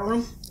a power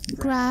room?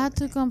 Grab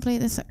to complete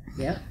this.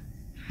 Yep.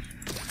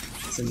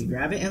 So you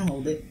grab it and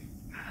hold it.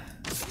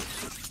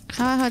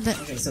 How I hold it?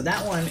 Okay, so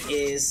that one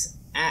is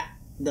at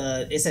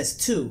it says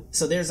 2.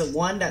 So there's a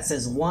one that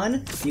says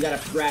 1. You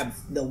gotta grab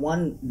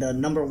the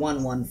number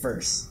 1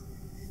 first.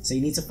 So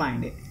you need to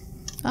find it.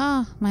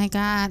 Oh my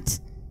god.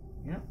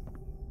 Yep.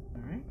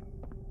 Alright.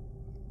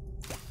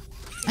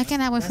 I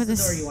cannot wait for this.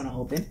 That's the door you want to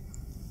open.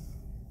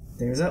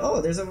 There's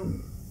a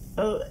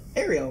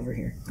area over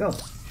here. Go.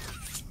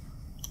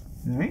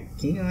 Alright,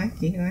 keep going,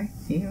 keep going,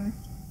 keep going.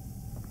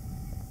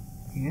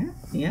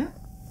 Yeah.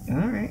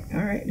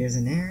 Alright, there's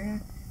an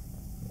area.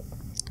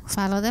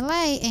 Follow the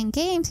light. In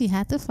games, you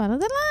have to follow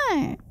the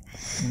light.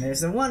 And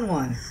there's the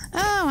 1-1.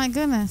 Oh my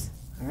goodness.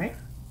 Alright.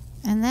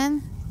 And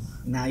then?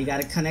 Now you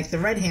gotta connect the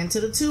red hand to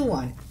the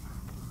 2-1.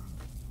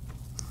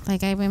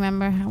 Like I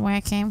remember where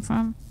I came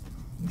from.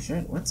 You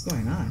sure? What's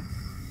going on?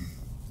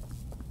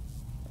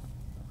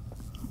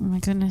 Oh my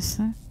goodness.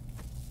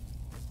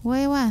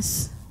 Where it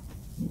was?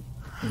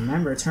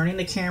 Remember, turning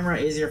the camera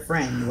is your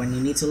friend when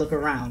you need to look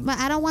around. But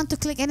I don't want to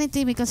click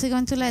anything because it's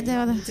going to let the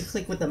other... You don't need to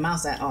click with the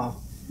mouse at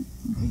all.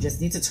 You just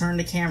need to turn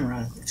the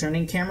camera.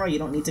 Turning camera, you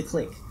don't need to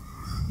click.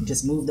 You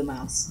just move the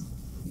mouse.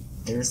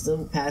 There's the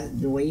path,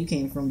 the way you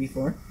came from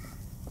before.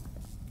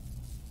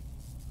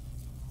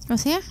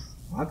 Was here?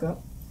 Walk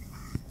up.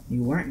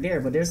 You weren't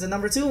there, but there's the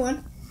number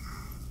 2-1.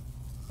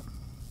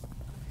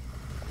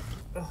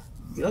 Oh,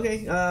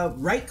 okay,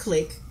 right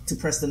click to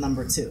press the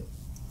number 2.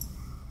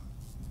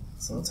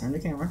 So turn the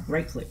camera,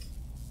 right click.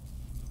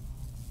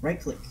 Right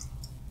click.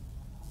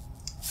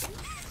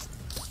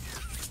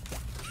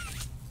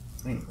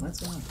 Wait, what's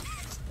going on?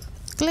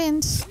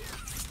 Cleanse.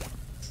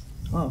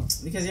 Oh,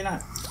 because you're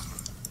not.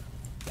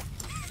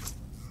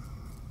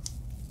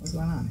 What's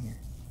going on here?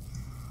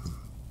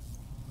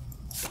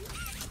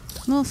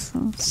 Move.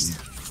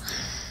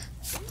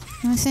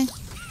 Let me see.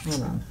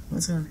 Hold on.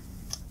 What's going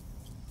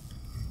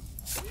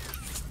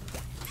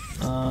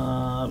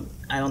on?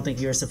 I don't think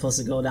you were supposed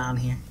to go down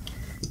here.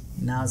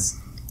 Now it's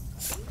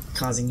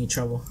causing you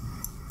trouble.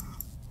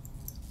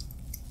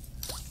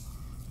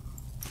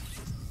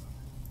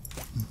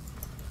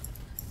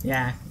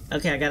 Yeah.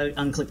 Okay, I gotta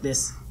unclick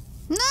this.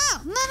 No!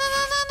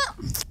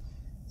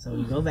 So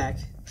you go back.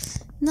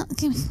 No,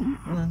 give me.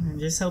 Hold on, I'm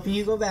just helping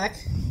you go back.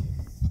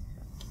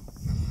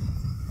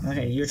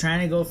 Okay, you're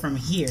trying to go from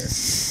here.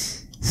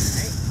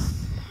 Alright.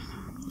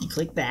 You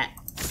click that.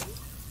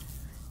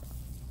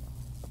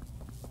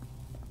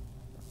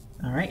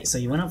 Alright, so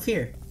you went up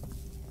here.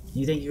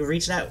 You think you can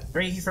reach that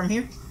right from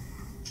here?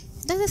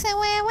 That's the same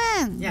way I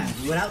went. Yeah,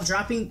 without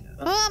dropping.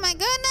 Oh my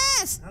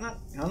goodness!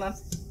 Hold on.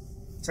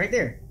 It's right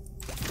there.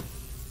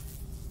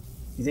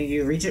 You think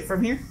you can reach it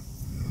from here?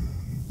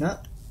 No.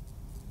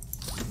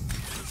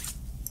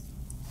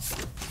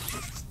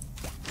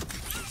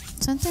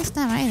 Something's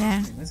not right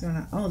there. What's going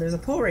on? Oh, there's a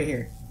pole right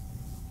here.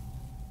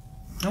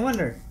 No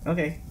wonder.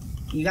 Okay.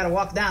 You gotta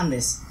walk down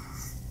this.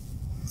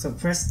 So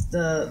press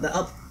the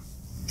up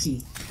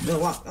key. Go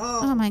walk.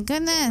 Oh my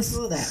goodness.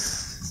 Look at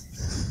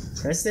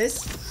that. Press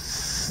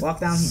this.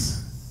 Walk down here.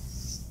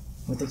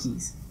 With the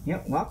keys.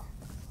 Yep, walk.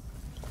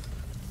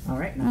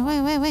 Alright. Oh,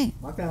 wait.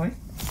 Walk that way.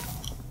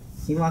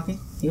 Keep walking.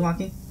 Keep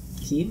walking.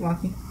 Keep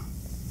walking.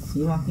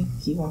 Keep walking.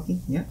 Keep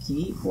walking. Yep,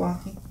 keep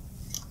walking.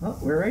 Oh,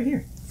 we're right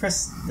here.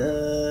 Press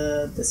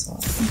this one.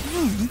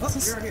 Oh,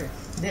 you're right here.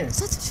 There.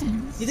 Stop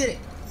touching. You did it.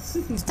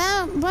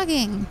 Stop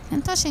bugging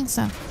and touching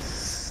stuff.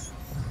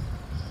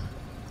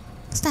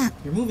 Stop.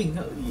 You're moving.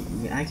 No,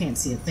 I can't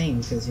see a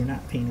thing because you're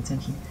not paying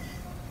attention.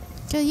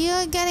 Cause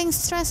you're getting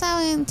stressed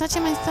out and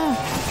touching my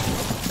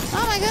stuff.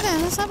 Oh my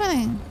goodness, what's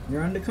happening?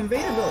 You're on the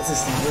conveyor belt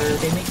system where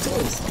they make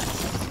toys.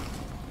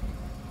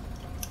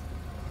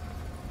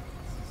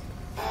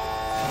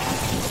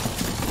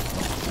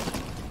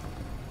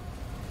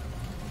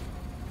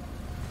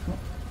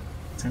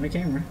 Turn the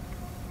camera.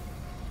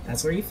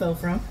 That's where you fell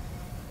from.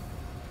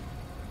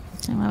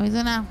 So what we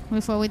do now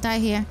before we die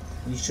here?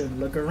 You should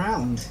look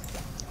around.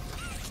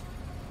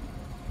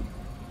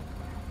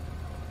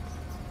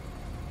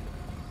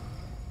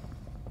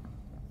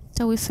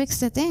 So we fixed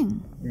the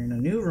thing. You're in a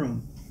new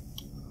room.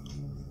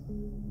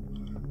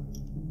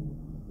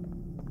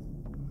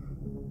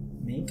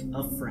 Make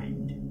a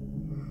friend.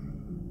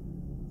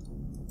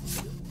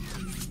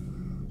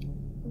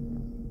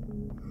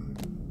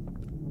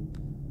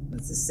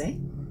 What's this say?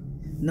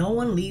 No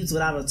one leaves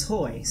without a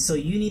toy, so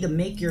you need to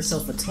make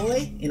yourself a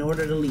toy in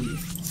order to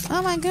leave.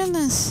 Oh my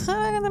goodness. How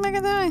am I gonna make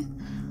a toy?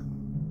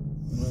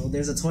 Well,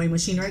 there's a toy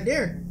machine right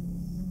there.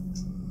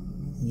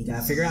 You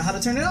gotta figure out how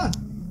to turn it on.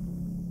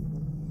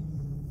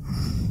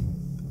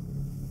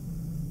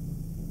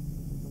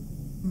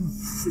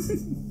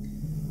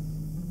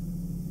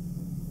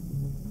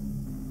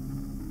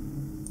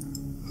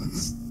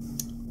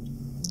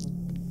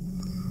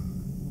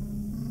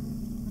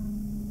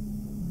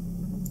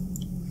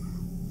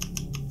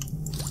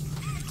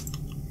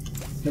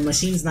 The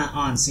machine's not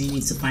on, so you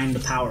need to find the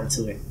power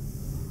to it.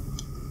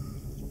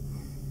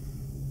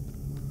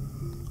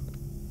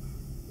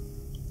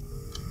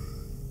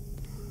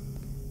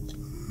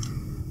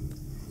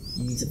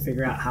 You need to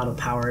figure out how to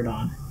power it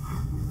on.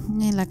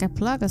 Need like a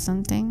plug or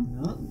something.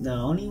 No, the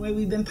only way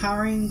we've been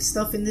powering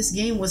stuff in this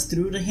game was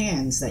through the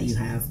hands that you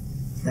have.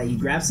 That you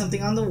grab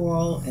something on the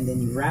wall and then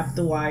you wrap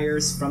the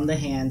wires from the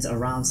hands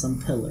around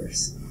some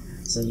pillars.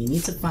 So you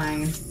need to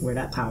find where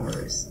that power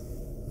is.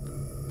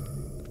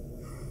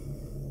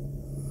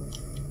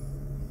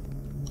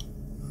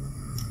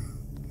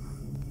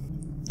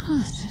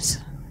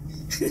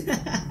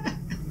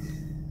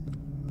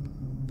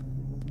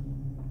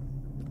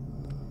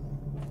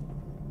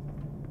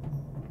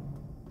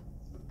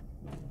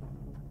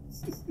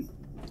 It's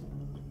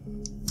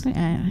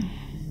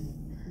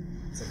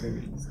a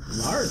very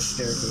large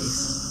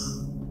staircase.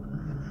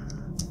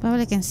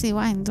 Probably can see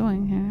what I'm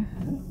doing here.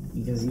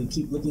 Because you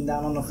keep looking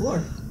down on the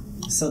floor.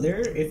 So there,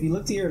 if you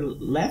look to your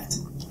left,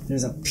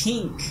 there's a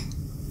pink.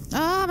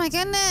 Oh my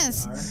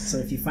goodness! So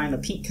if you find a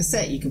pink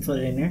cassette, you can put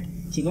it in there.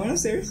 Keep going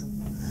upstairs.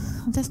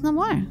 There's no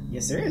more.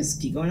 Yes, there is.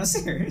 Keep going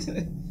upstairs.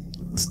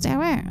 Stair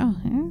where? Oh,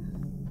 here.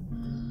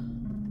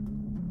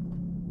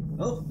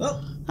 Oh,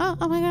 oh.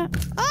 Oh my god.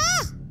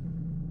 Ah!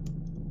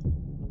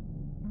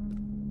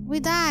 We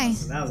die.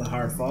 So that was a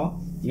hard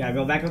fall. You gotta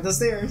go back up the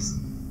stairs.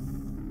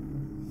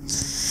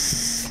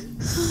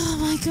 Oh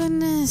my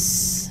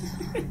goodness.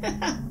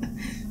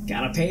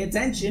 Gotta pay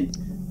attention.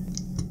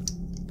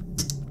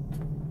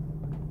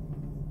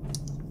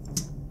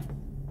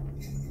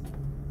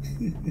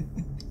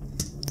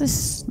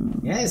 This.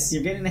 Yes,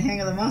 you're getting the hang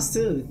of the mouse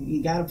too.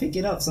 You gotta pick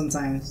it up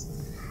sometimes.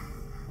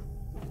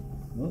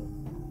 Oh.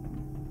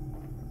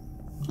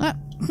 Ah.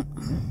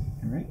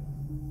 Alright.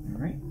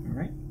 Alright.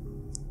 Alright.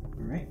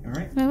 Alright.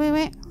 Alright.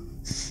 Wait.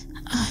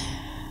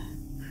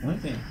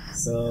 Okay.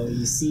 So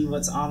you see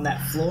what's on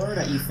that floor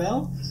that you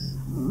fell?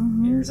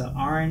 There's an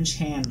orange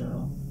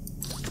handle.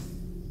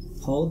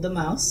 Hold the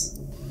mouse.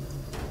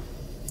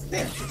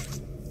 There.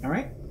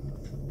 Alright.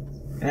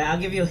 I'll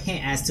give you a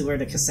hint as to where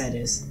the cassette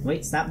is.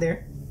 Wait, stop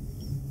there.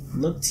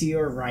 Look to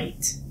your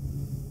right.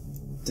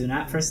 Do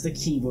not press the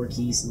keyboard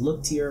keys.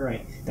 Look to your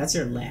right. That's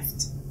your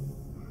left.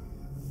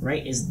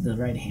 Right is the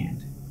right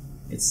hand.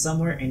 It's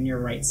somewhere in your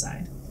right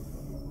side.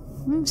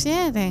 See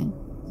anything?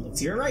 Look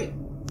to your right.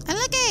 I'm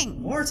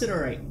looking! More to the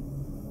right.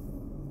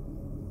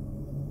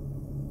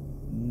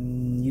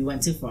 You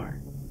went too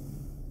far.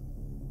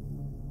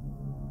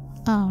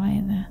 Oh,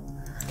 right there.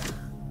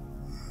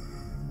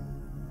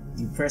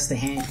 You press the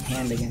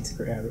hand again to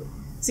grab it.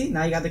 See,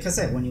 now you got the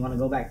cassette when you want to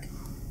go back.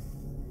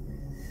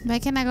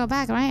 But can I go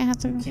back, right? I have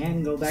to. You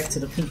can go back to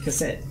the pink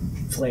cassette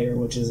player,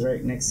 which is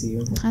right next to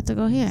you. I have to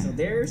go here. So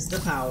there's the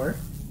power.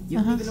 You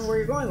don't even know where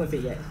you're going with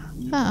it yet.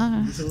 You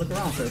should look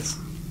around first.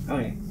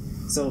 Okay.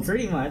 So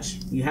pretty much,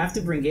 you have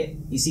to bring it.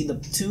 You see the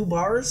two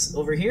bars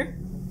over here?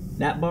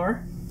 That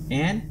bar.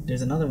 And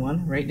there's another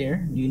one right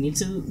there. You need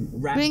to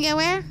wrap... Bring it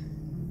where?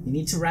 You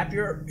need to wrap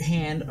your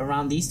hand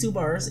around these two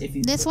bars. If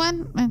you This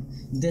one?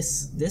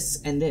 This,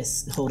 and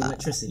this hold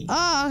electricity.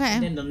 Oh, okay.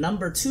 And then the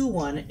number 2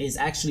 one is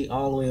actually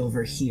all the way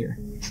over here.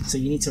 So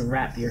you need to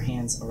wrap your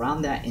hands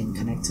around that and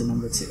connect to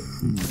number 2.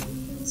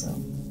 So,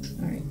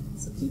 alright.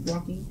 So keep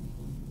walking.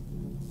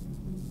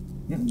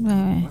 Yep.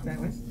 Right. Walk that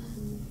way.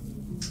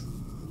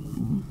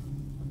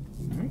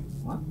 Alright.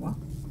 Walk.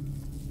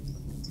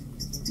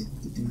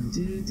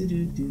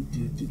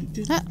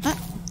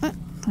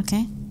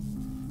 Okay.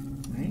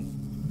 Alright.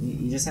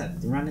 You just have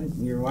to run in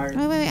your wire.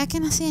 Wait. I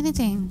cannot see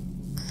anything.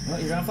 Oh,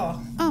 you're gonna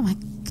fall. Oh my.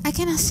 I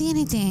cannot see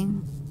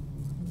anything.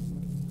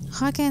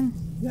 How can.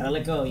 You gotta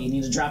let go. You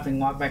need to drop and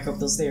walk back up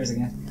those stairs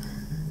again.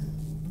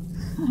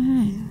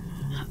 Alright.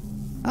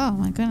 Oh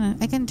my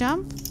goodness. I can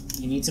jump?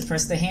 You need to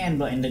press the hand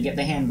button to get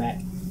the hand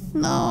back.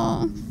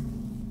 No.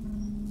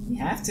 You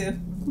have to.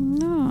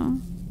 No.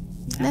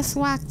 Let's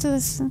walk to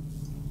this.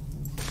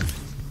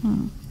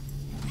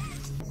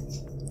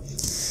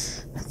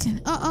 Okay.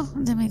 Oh,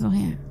 then we go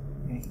here.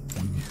 Okay.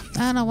 I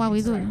don't know what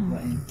we do.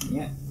 Button.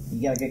 Yeah,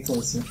 you gotta get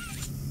closer.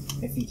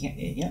 If you can't,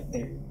 yeah,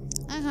 there.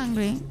 I'm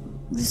hungry.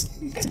 He just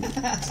gets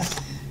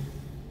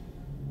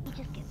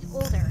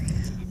older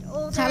and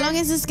older. How long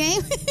is this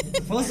game? It's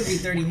supposed to be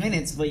 30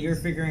 minutes, but you're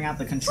figuring out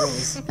the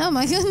controls. Oh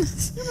my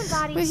goodness. Human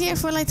bodies We're here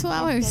for like 2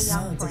 hours.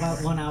 No, it's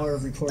about 1 hour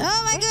of recording.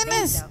 Oh my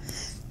goodness.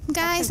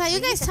 Guys, are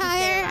you guys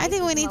tired? I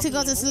think we need to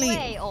go to sleep.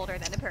 Way older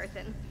than a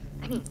person.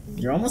 I mean,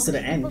 You're almost to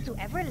the end. people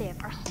who ever live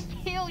are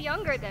still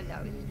younger than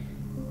those.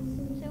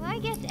 So I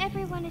guess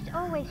everyone is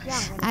always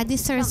young. I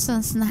deserve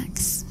some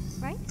snacks.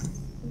 Right?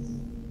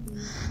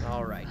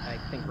 Alright, I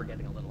think we're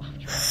getting a little off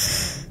track.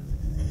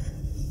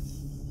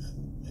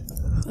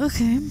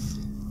 Okay.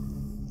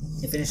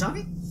 You finished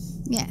talking?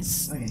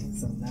 Yes. Okay,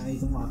 so now you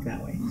can walk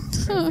that way.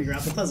 Try to figure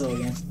out the puzzle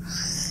again.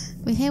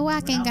 We hate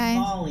walking, Without guys.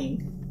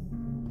 falling.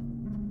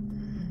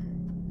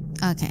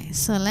 Okay,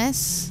 so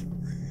let's.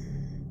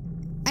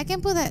 I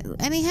can put that.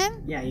 Any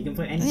hand? Yeah, you can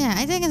put any. Yeah,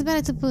 I think it's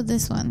better to put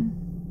this one.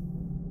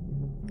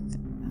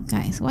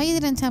 Guys, why you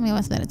didn't tell me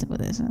what's better to put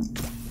this one?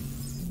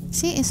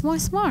 See, it's more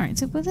smart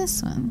to put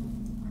this one.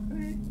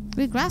 Okay.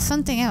 We grab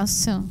something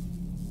else too.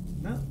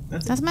 No,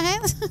 that's That's it. my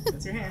hand?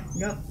 That's your hand.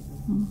 Go.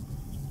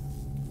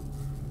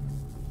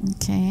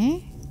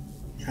 Okay.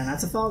 Try not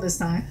to fall this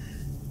time.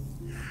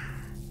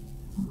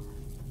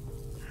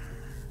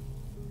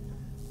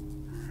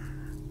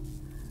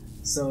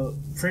 So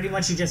pretty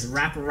much you just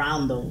wrap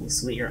around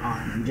those with your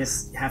arm. You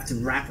just have to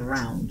wrap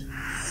around.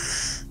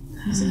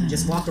 So you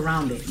just walk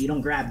around it. You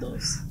don't grab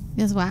those.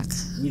 Just walk.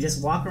 You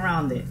just walk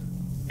around it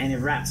and it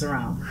wraps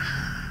around.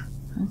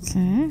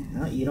 Okay.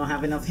 No, you don't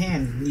have enough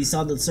hand. You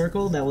saw the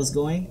circle that was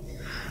going?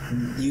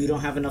 You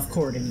don't have enough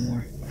cord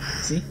anymore.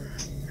 See?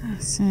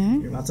 Okay.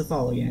 You're about to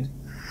fall again.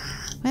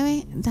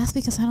 Wait. That's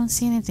because I don't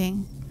see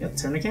anything. Yep,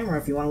 turn the camera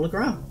if you want to look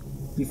around.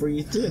 before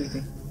you do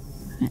anything.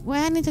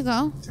 Where I need to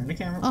go? Turn the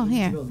camera. Oh, you need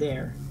here. to go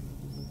there.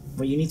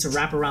 But you need to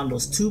wrap around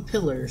those 2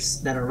 pillars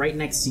that are right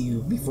next to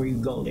you before you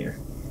go there.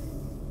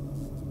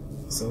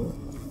 So.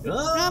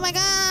 Oh my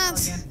god!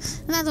 Again.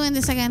 I'm not doing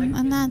this again.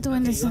 I'm not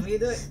doing this. You want me to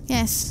do it?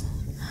 Yes.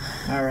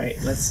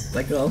 Alright, let's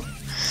let go.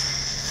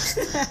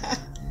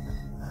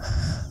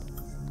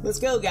 Let's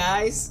go,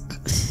 guys.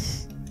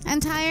 I'm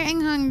tired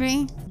and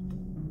hungry.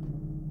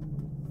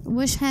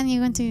 Which hand you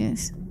going to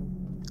use?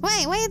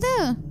 Wait, what you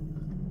do?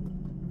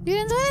 You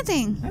didn't do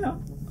anything. I know.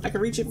 I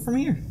can reach it from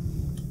here.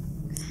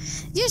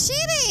 You're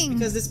cheating!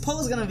 Because this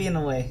pole's gonna be in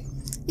the way.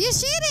 You're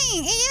cheating!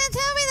 And you didn't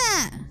tell me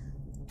that!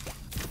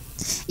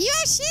 You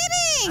are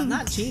cheating! I'm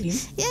not cheating.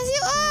 Yes,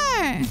 you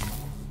are!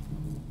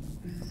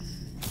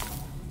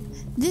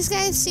 This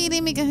guy is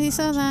cheating because he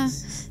saw that.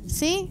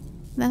 See?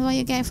 That's what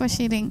you get for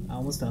cheating. I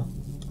almost fell.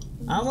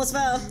 I almost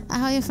fell. I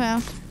hope you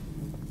fell.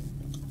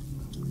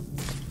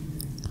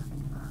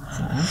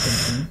 So I'm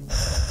thinking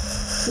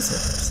this way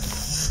first.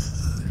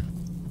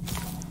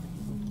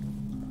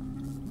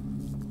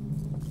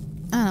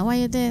 I don't know what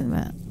you did,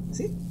 but...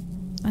 See?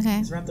 Okay.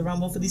 Let's wrap around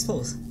both of these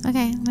poles.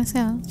 Okay, let's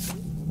go.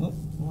 Oh,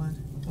 come on.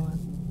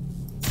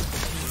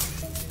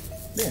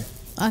 There.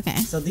 Okay.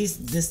 So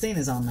this thing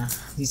is on now.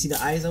 You see the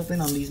eyes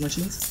open on these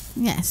machines?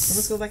 So let's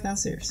Yes. go back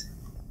downstairs.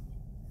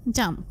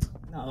 Jump.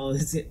 No,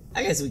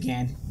 I guess we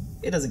can.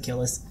 It doesn't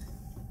kill us.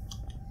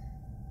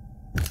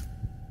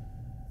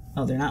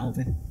 Oh, they're not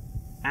open.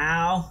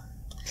 Ow.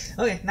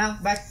 Okay, now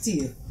back to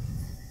you.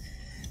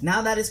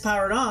 Now that it's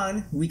powered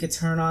on, we could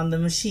turn on the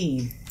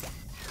machine.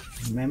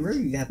 Remember?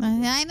 You got.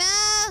 I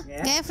know!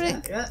 Yeah, Get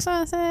yeah.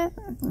 closer.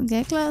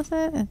 Get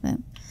closer. And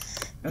then...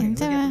 Okay,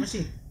 look at the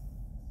machine.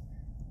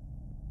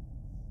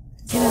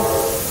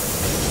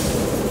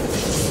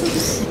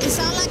 It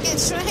sounds like a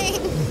train.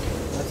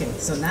 Okay,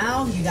 so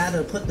now you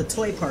gotta put the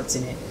toy parts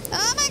in it.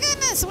 Oh my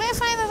goodness, where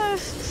find the...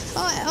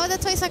 Oh, the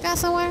toys I got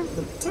somewhere?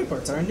 The toy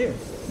parts are in there.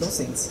 Those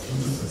things.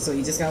 So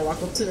you just gotta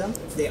walk up to them.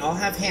 They all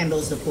have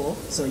handles to pull.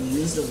 So you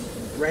use the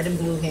red and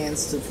blue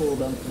hands to pull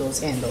those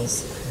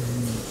handles.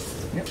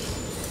 Yep.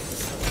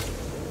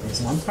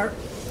 There's one part.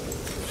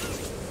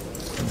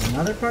 There's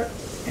another part.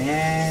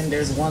 And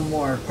there's one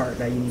more part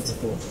that you need to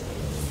pull.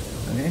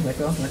 Okay, let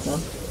go, let go,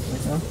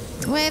 let go.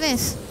 Where it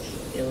is?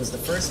 It was the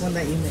first one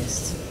that you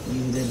missed.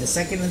 You did the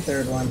second and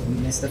third one. You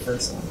missed the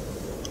first one.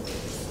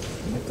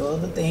 Let go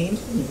of the thing.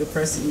 You can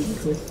press it. You can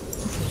click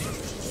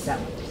that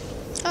one.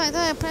 Oh, I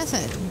thought I pressed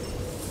it.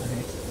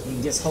 Okay.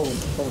 You just hold it.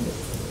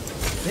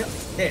 Yep.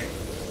 There.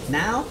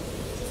 Now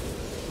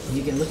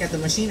you can look at the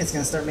machine. It's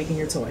gonna start making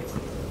your toy.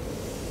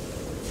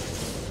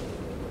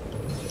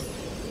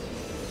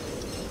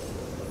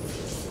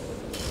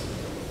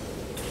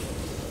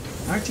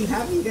 Aren't you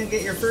happy you're gonna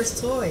get your first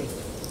toy?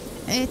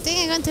 I think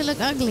I'm going to look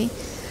ugly.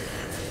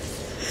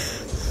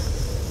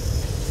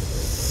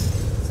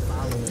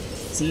 Follow it.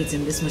 See, it's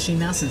in this machine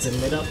now since it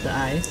lit up the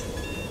eyes.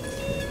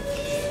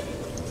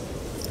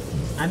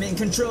 I'm in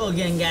control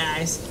again,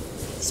 guys.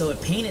 So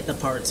it painted the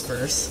parts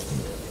first.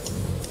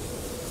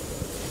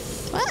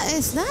 What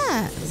is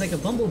that? It's like a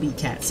bumblebee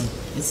cat.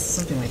 It's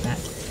something like that.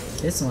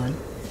 This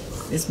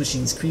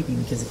machine's creepy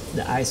because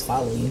the eyes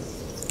follow you.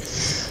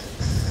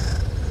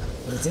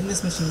 But it's in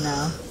this machine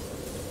now.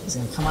 It's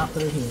gonna come out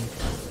through here.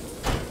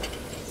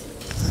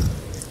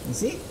 You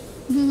see?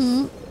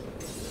 Mm-hmm.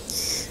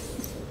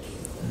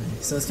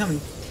 Alright, so it's coming.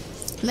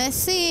 Let's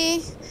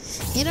see.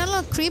 You don't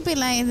look creepy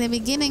like in the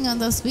beginning of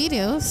those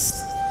videos.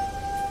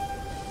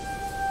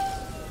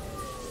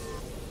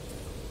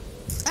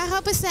 I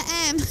hope it's the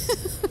end.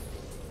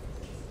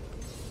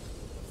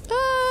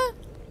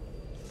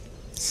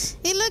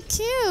 It looked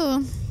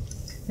cute.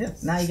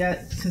 Yep, now you got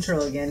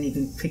control again. You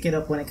can pick it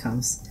up when it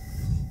comes.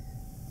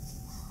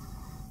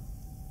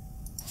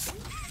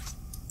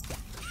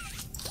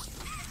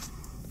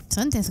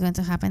 Something's going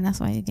to happen.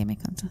 That's why you gave me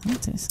control.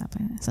 Something's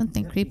happening.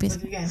 Something creepy.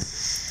 Click again.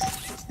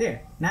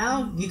 There.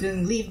 Now you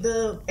can leave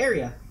the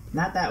area.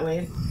 Not that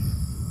way.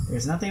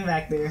 There's nothing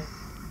back there.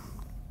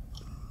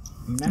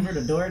 Remember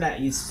the door that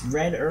you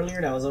read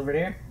earlier that was over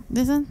there?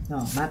 This one?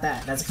 No, not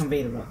that. That's a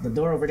conveyor belt. The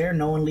door over there,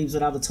 no one leaves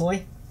without a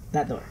toy.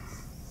 That door.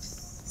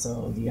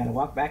 So you gotta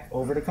walk back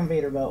over the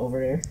conveyor belt over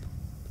there.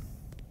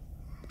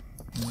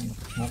 And then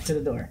walk to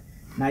the door.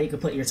 Now you can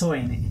put your toy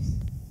in it.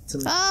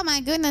 Oh my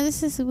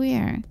goodness, this is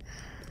weird.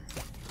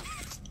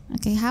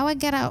 Okay, how I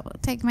get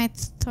out? Take my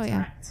toy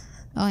out.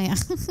 Oh yeah.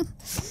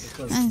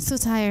 I'm so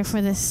tired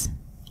for this.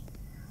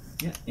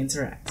 Yeah,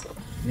 interact.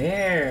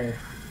 There.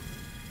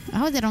 I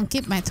hope they don't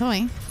keep my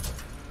toy.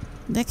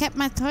 They kept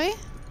my toy?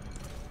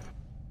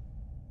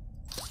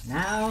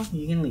 Now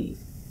you can leave.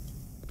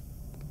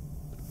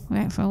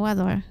 Wait, for what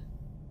door?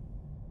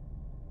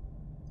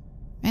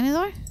 Any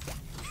door?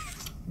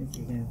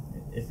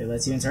 If it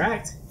lets you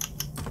interact.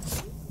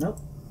 Nope.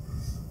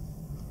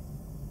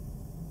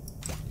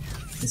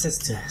 It says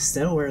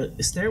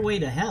stairway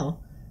to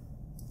hell.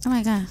 Oh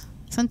my god.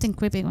 Something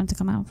creepy wants to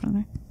come out from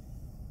there.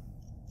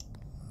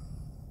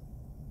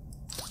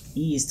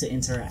 E is to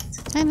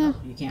interact. I know.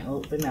 You can't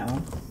open that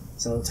one.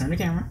 So turn the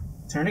camera.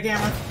 Turn the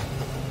camera.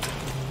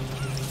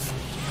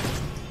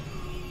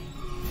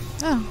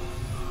 Oh.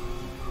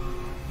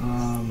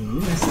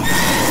 You messed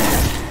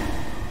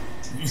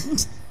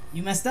up.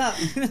 You messed up.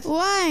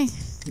 Why?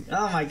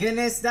 Oh my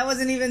goodness, that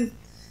wasn't even...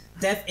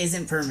 Death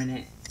isn't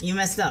permanent. You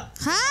messed up.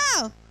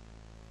 How?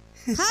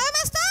 How I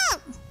messed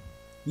up?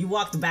 You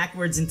walked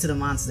backwards into the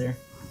monster.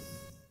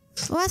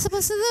 What am I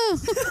supposed to do?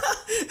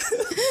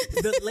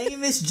 The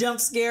lamest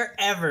jump scare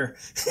ever.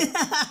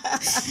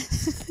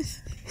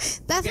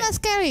 That's not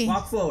scary.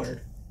 Walk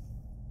forward.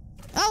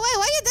 Oh wait,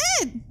 what you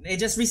did? It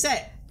just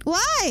reset.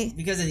 Why?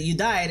 Because you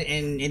died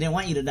and it didn't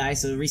want you to die,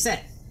 so it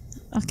reset.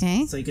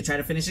 Okay. So you could try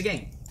to finish the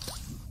game.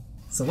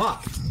 So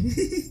walk.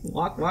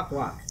 Walk.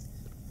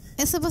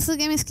 It's supposed to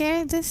get me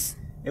scared, this?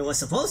 It was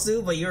supposed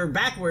to, but you were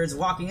backwards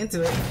walking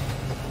into it.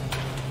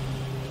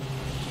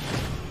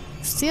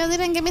 Still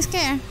didn't get me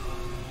scared.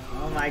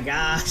 Oh my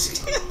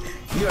gosh.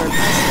 You are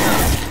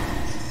messing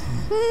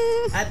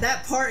up. At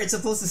that part, it's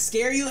supposed to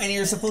scare you and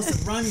you're supposed to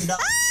run the...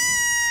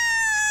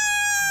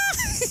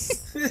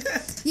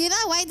 You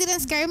know why it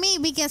didn't scare me?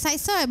 Because I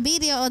saw a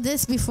video of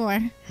this before.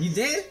 You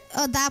did?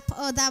 Oh,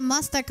 that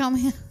monster come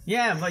here.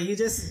 Yeah, but you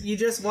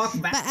just walk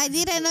back. But I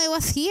didn't know it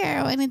was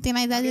here or anything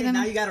like that. Okay, Didn't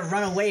now know. you gotta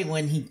run away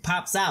when he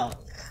pops out.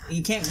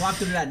 You can't walk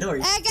through that door.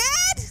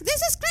 Again? This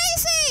is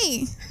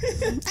crazy!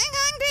 I'm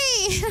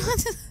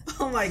hungry!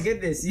 Oh my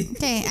goodness.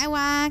 Okay, I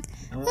walk.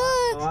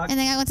 Walk. And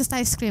then I want to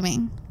start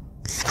screaming.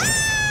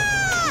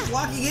 Ah!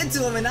 Walking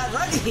into him and not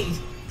running.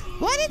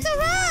 Why did you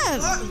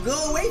run?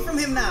 Go away from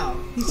him now.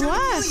 He's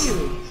trying to kill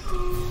you.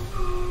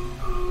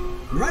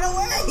 Run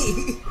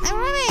away. I'm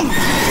running.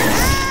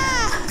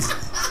 Ah!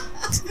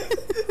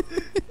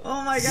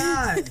 Oh my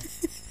god.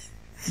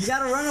 You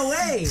gotta run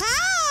away.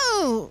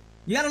 How?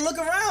 You gotta look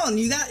around.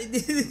 You gotta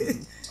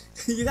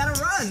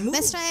run. Move.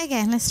 Let's try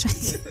again.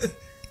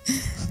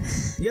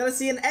 You gotta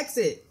see an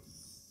exit.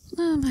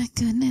 Oh my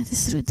goodness,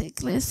 this is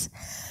ridiculous.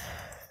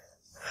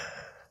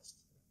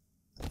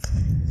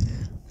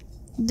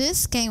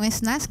 This game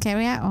is not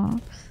scary at all.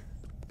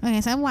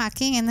 Okay, so I'm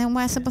walking, and then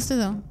what am I supposed to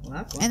do?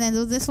 Walk. And then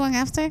do this one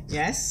after?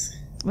 Yes.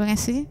 When I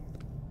see?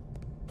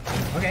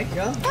 Okay,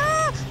 go.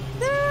 Ah!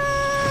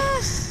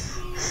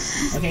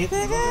 Okay, look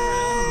around.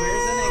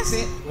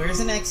 Where's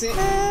an exit?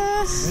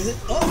 Where's it?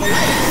 Oh, the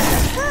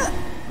light!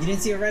 You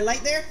didn't see a red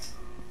light there?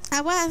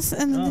 I was,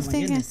 and Oh this my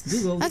thing. goodness.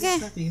 Google. Okay,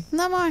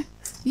 no more. I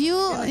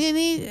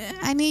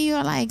need you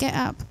to like get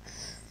up.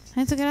 I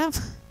need to get up.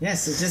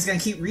 Yes, it's just gonna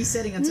keep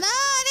resetting until... No,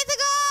 I need to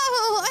go! I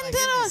don't want to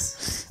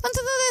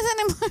do this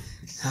anymore.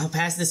 I'll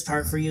pass this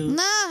part for you.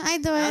 No, I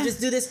do it. I'll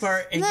just do this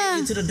part and get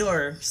you to the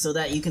door so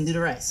that you can do the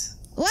rest.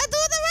 What? Do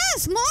the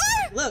rest?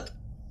 More? Look.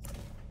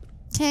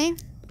 Okay.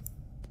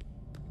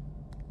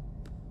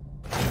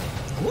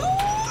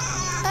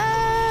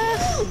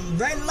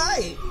 Red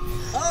light.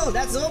 Oh,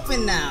 that's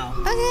open now.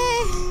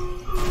 Okay.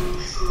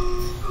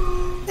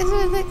 It's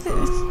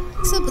ridiculous.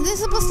 So this is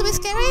supposed to be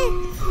scary?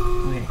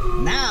 Okay,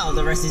 now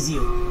the rest is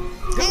you.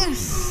 Go. Hang on.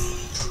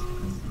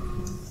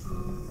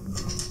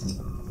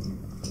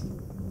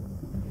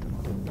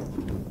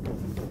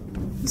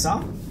 You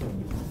saw?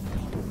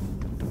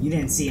 You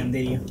didn't see him,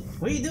 did you?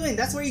 What are you doing?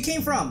 That's where you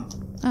came from.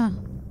 Oh.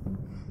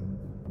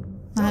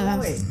 Go that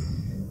way.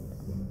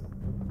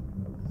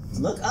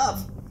 Look up.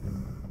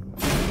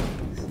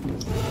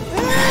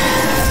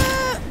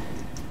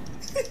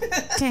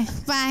 Okay,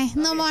 bye.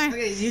 No more.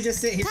 Okay, you just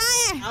sit here.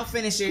 Tired. I'll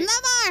finish it. No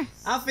more.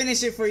 I'll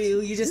finish it for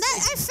you. You just. No,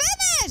 I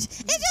finished.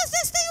 It's just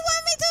this thing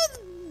want me to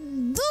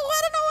do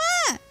I don't know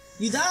what.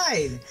 You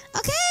died.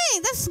 Okay,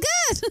 that's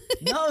good.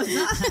 No, it's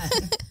not.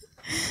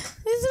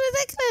 It's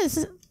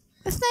ridiculous.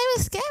 It's not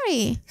even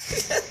scary.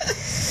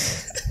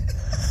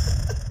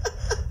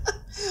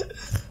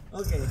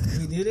 Okay,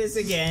 we do this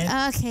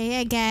again. Okay,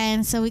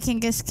 again, so we can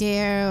get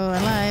scared or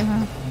alive.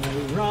 And then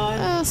we run.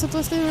 Oh,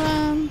 supposed to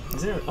run.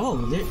 Is there? Oh,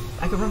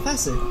 I can run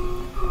faster.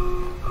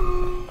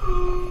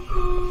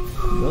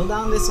 Go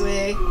down this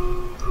way.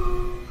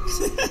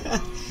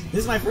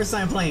 This is my first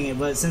time playing it,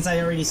 but since I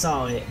already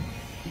saw it,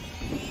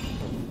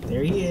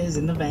 there he is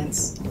in the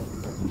vents.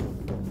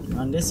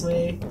 Run this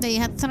way. Then you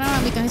have to turn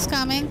around because he's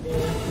coming.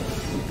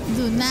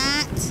 Do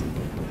not.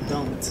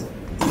 Don't.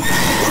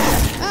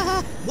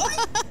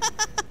 What?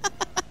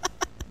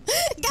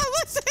 That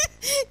was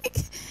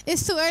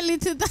it's too early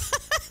to die.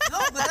 No,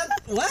 but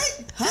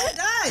what? How did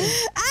I die?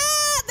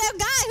 The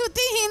guy who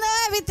think he know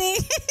everything.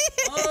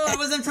 Oh, I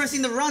wasn't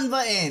pressing the run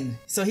button,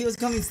 so he was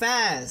coming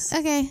fast.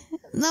 Okay,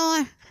 no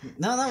more.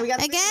 No, we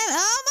gotta Again? finish.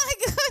 Oh my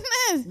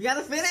goodness. We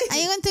gotta finish. Are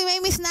you going to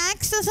make me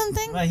snacks or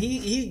something? Well,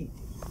 he.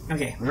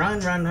 Okay, run.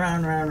 Run.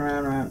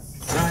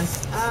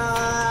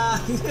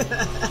 Ah.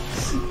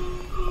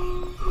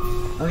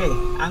 Okay,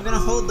 I'm gonna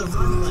hold the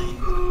run button.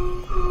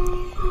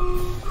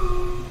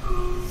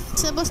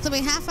 It's supposed to be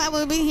half hour.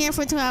 We've been here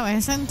for 2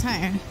 hours. I'm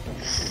tired.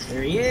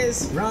 There he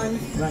is. Run.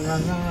 You're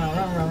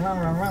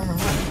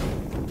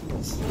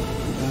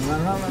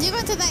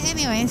going to die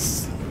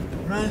anyways.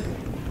 Run.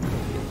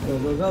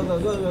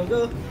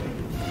 Go.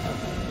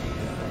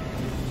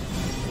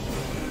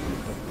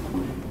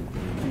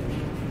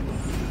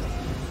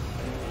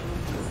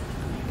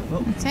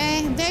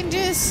 Okay,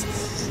 dangerous.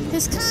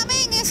 He's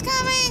coming! He's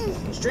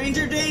coming!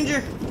 Stranger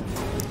danger!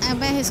 I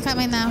bet he's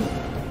coming now.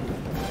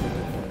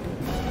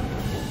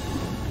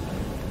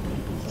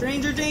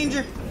 Stranger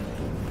danger!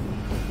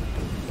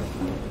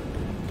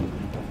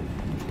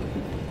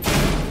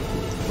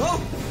 Oh!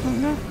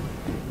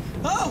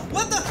 Oh!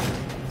 What the?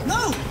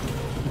 No!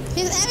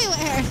 He's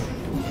everywhere!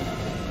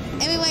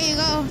 Everywhere you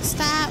go,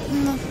 stop.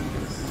 No.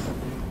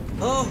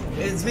 Oh,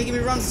 it's making me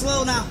run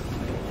slow now.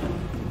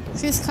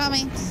 He's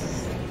coming.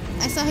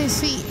 I saw his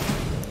feet.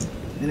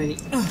 And then he...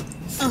 Oh,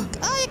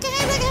 you can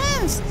have the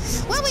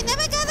hands! Well, we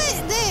never got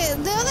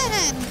the other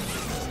hand.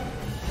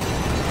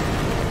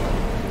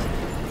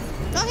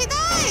 Oh, he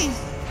died!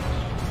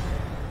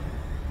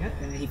 Yep,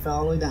 and then he fell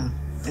all the way down.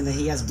 And then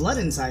he has blood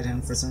inside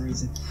him for some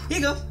reason. Here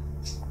you go.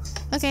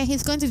 Okay,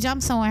 he's going to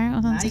jump somewhere.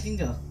 Now you can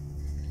go.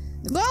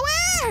 Go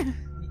where?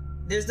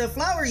 There's the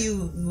flower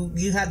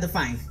you had to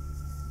find.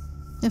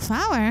 The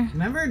flower?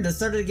 Remember the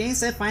start of the game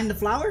said find the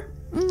flower?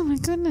 Oh my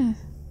goodness.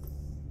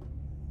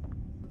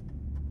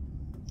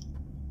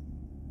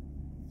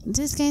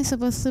 This game's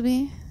supposed to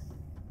be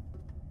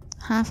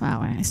half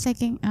hour. It's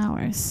taking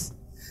hours.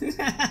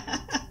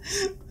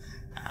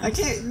 I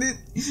can't.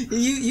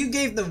 You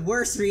gave the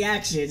worst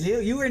reaction.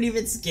 You weren't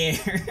even scared.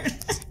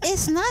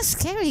 It's not a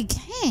scary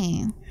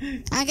game.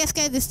 I get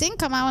scared this thing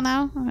come out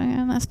now.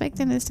 I'm not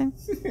expecting this thing.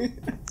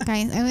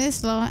 Guys, I'm really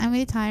slow. I'm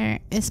really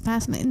tired. It's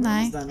past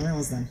midnight. We're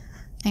almost done.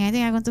 And I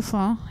think I'm going to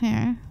fall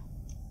here.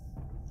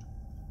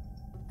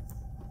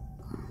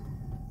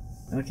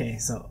 Okay,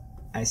 so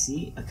I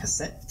see a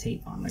cassette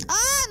tape on there.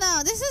 Oh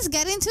no, this is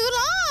getting too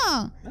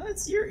long. No,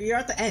 it's you're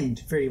at the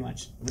end pretty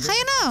much. How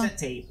you know? Cassette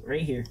tape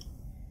right here.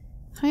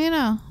 How you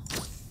know?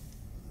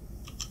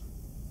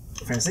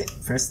 Press it.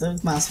 Press the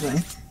mouse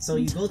button. So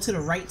you go to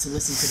the right to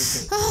listen to the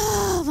tape.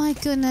 Oh my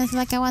goodness!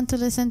 Like I want to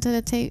listen to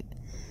the tape.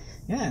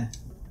 Yeah.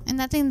 And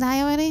that thing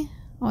died already?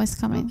 Oh, it's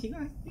coming. Oh, keep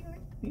going. Keep going.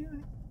 Keep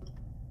going.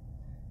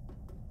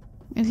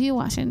 If you're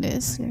watching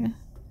this, you're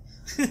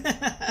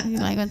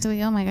like going to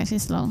be, oh my gosh,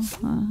 it's slow.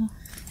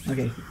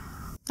 Okay.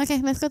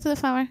 Okay, let's go to the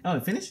flower. Oh,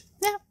 finish?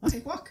 Yeah. Okay,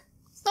 walk.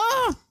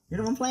 Oh! You're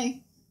the one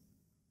playing.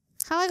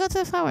 How I go to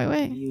the flower?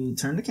 Wait. You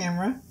turn the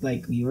camera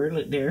like you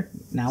were there.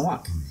 Now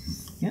walk.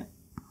 Yep.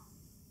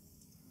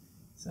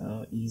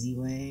 So easy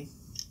way.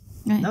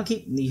 Right. No,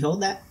 you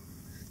hold that.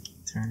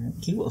 Turn.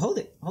 Hold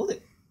it. Hold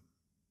it.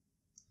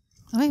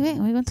 Wait,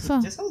 we're going to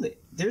fall. Just hold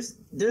it. There's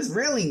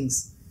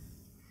railings.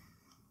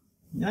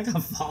 You're not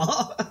gonna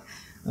fall.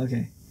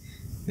 Okay.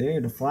 There,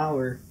 the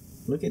flower.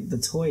 Look at the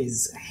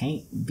toys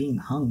being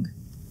hung.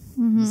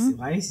 Mm-hmm.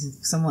 Why is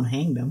someone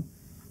hang them?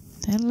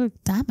 They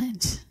look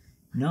damaged.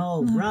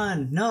 No,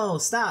 run. No,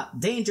 stop.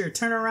 Danger.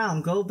 Turn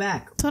around. Go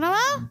back. Turn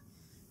around?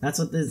 That's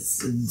what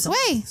this...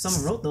 Wait.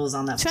 Someone wrote those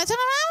on that... Should I turn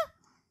around?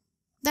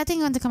 That thing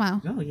is going to come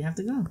out. No, you have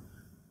to go.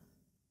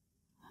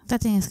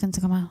 That thing is going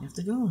to come out. You have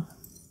to go.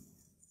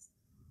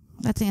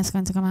 That thing is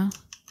going to come out.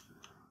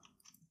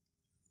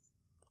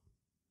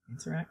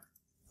 Interact.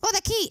 Oh,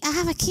 the key. I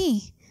have a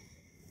key.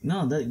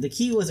 No, the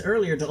key was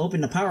earlier to open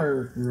the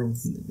power room,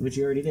 which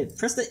you already did.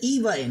 Press the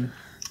E button.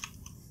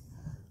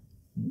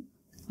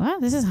 What?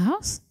 This is a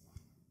house?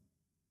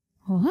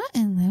 What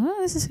in the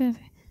world? This is gonna be...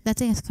 That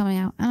thing is coming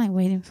out. I'm like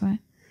waiting for it.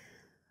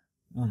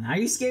 Oh, now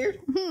you scared?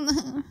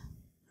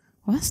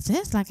 What's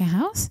this? Like a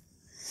house?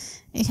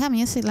 It had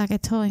music like a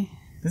toy.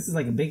 This is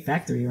like a big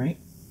factory, right?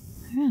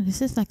 Yeah,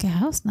 this is like a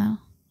house now.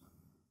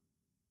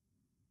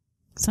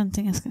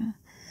 Something is gonna...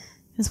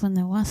 This is when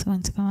the was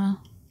going to come out.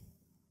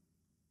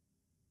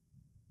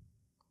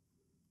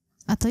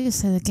 I thought you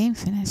said the game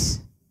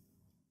finished.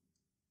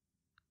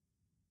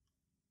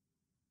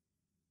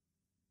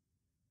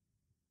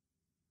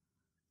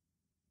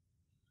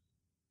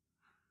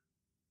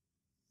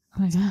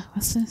 Oh my god,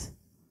 what's this?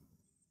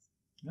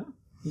 No,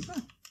 keep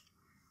going.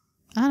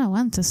 I don't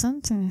want to.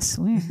 Something is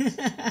weird.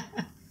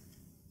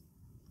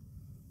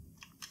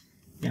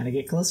 Gotta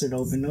get closer to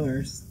open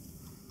doors.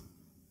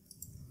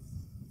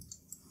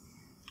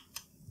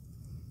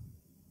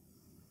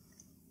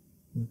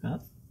 Look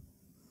up.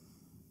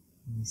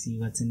 Let me see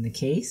what's in the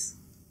case.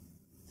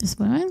 This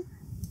one?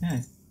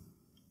 Yeah.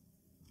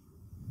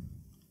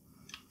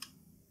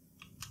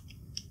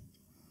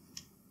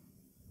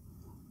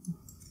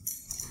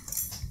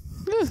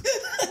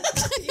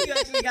 You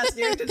actually got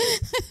scared to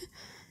this.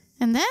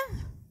 And then?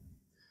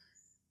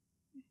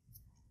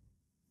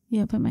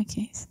 You open my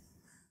case.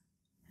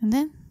 And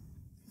then?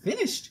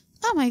 Finished.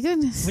 Oh my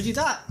goodness. What you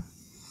thought?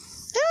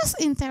 It was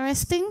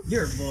interesting.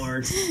 You're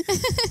bored.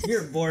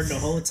 You're bored the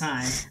whole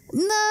time.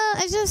 No,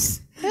 I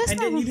just... And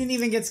then you didn't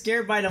even get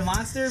scared by the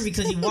monster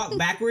because you walked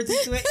backwards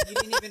into it. You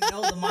didn't even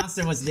know the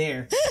monster was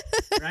there.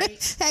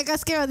 Right? I got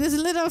scared of this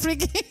little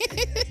freaking...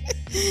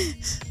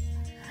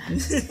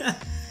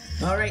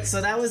 Alright,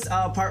 so that was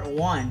part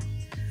 1.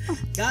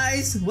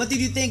 Guys, what did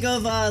you think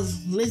of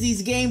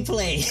Lizzie's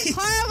gameplay?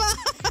 Horrible!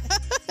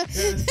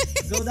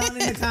 Go down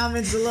in the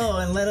comments below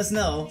and let us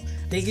know.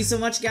 Thank you so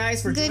much,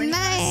 guys, for joining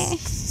us.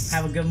 Good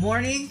night. Have a good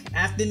morning,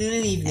 afternoon,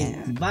 and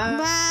evening. Bye.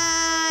 Bye.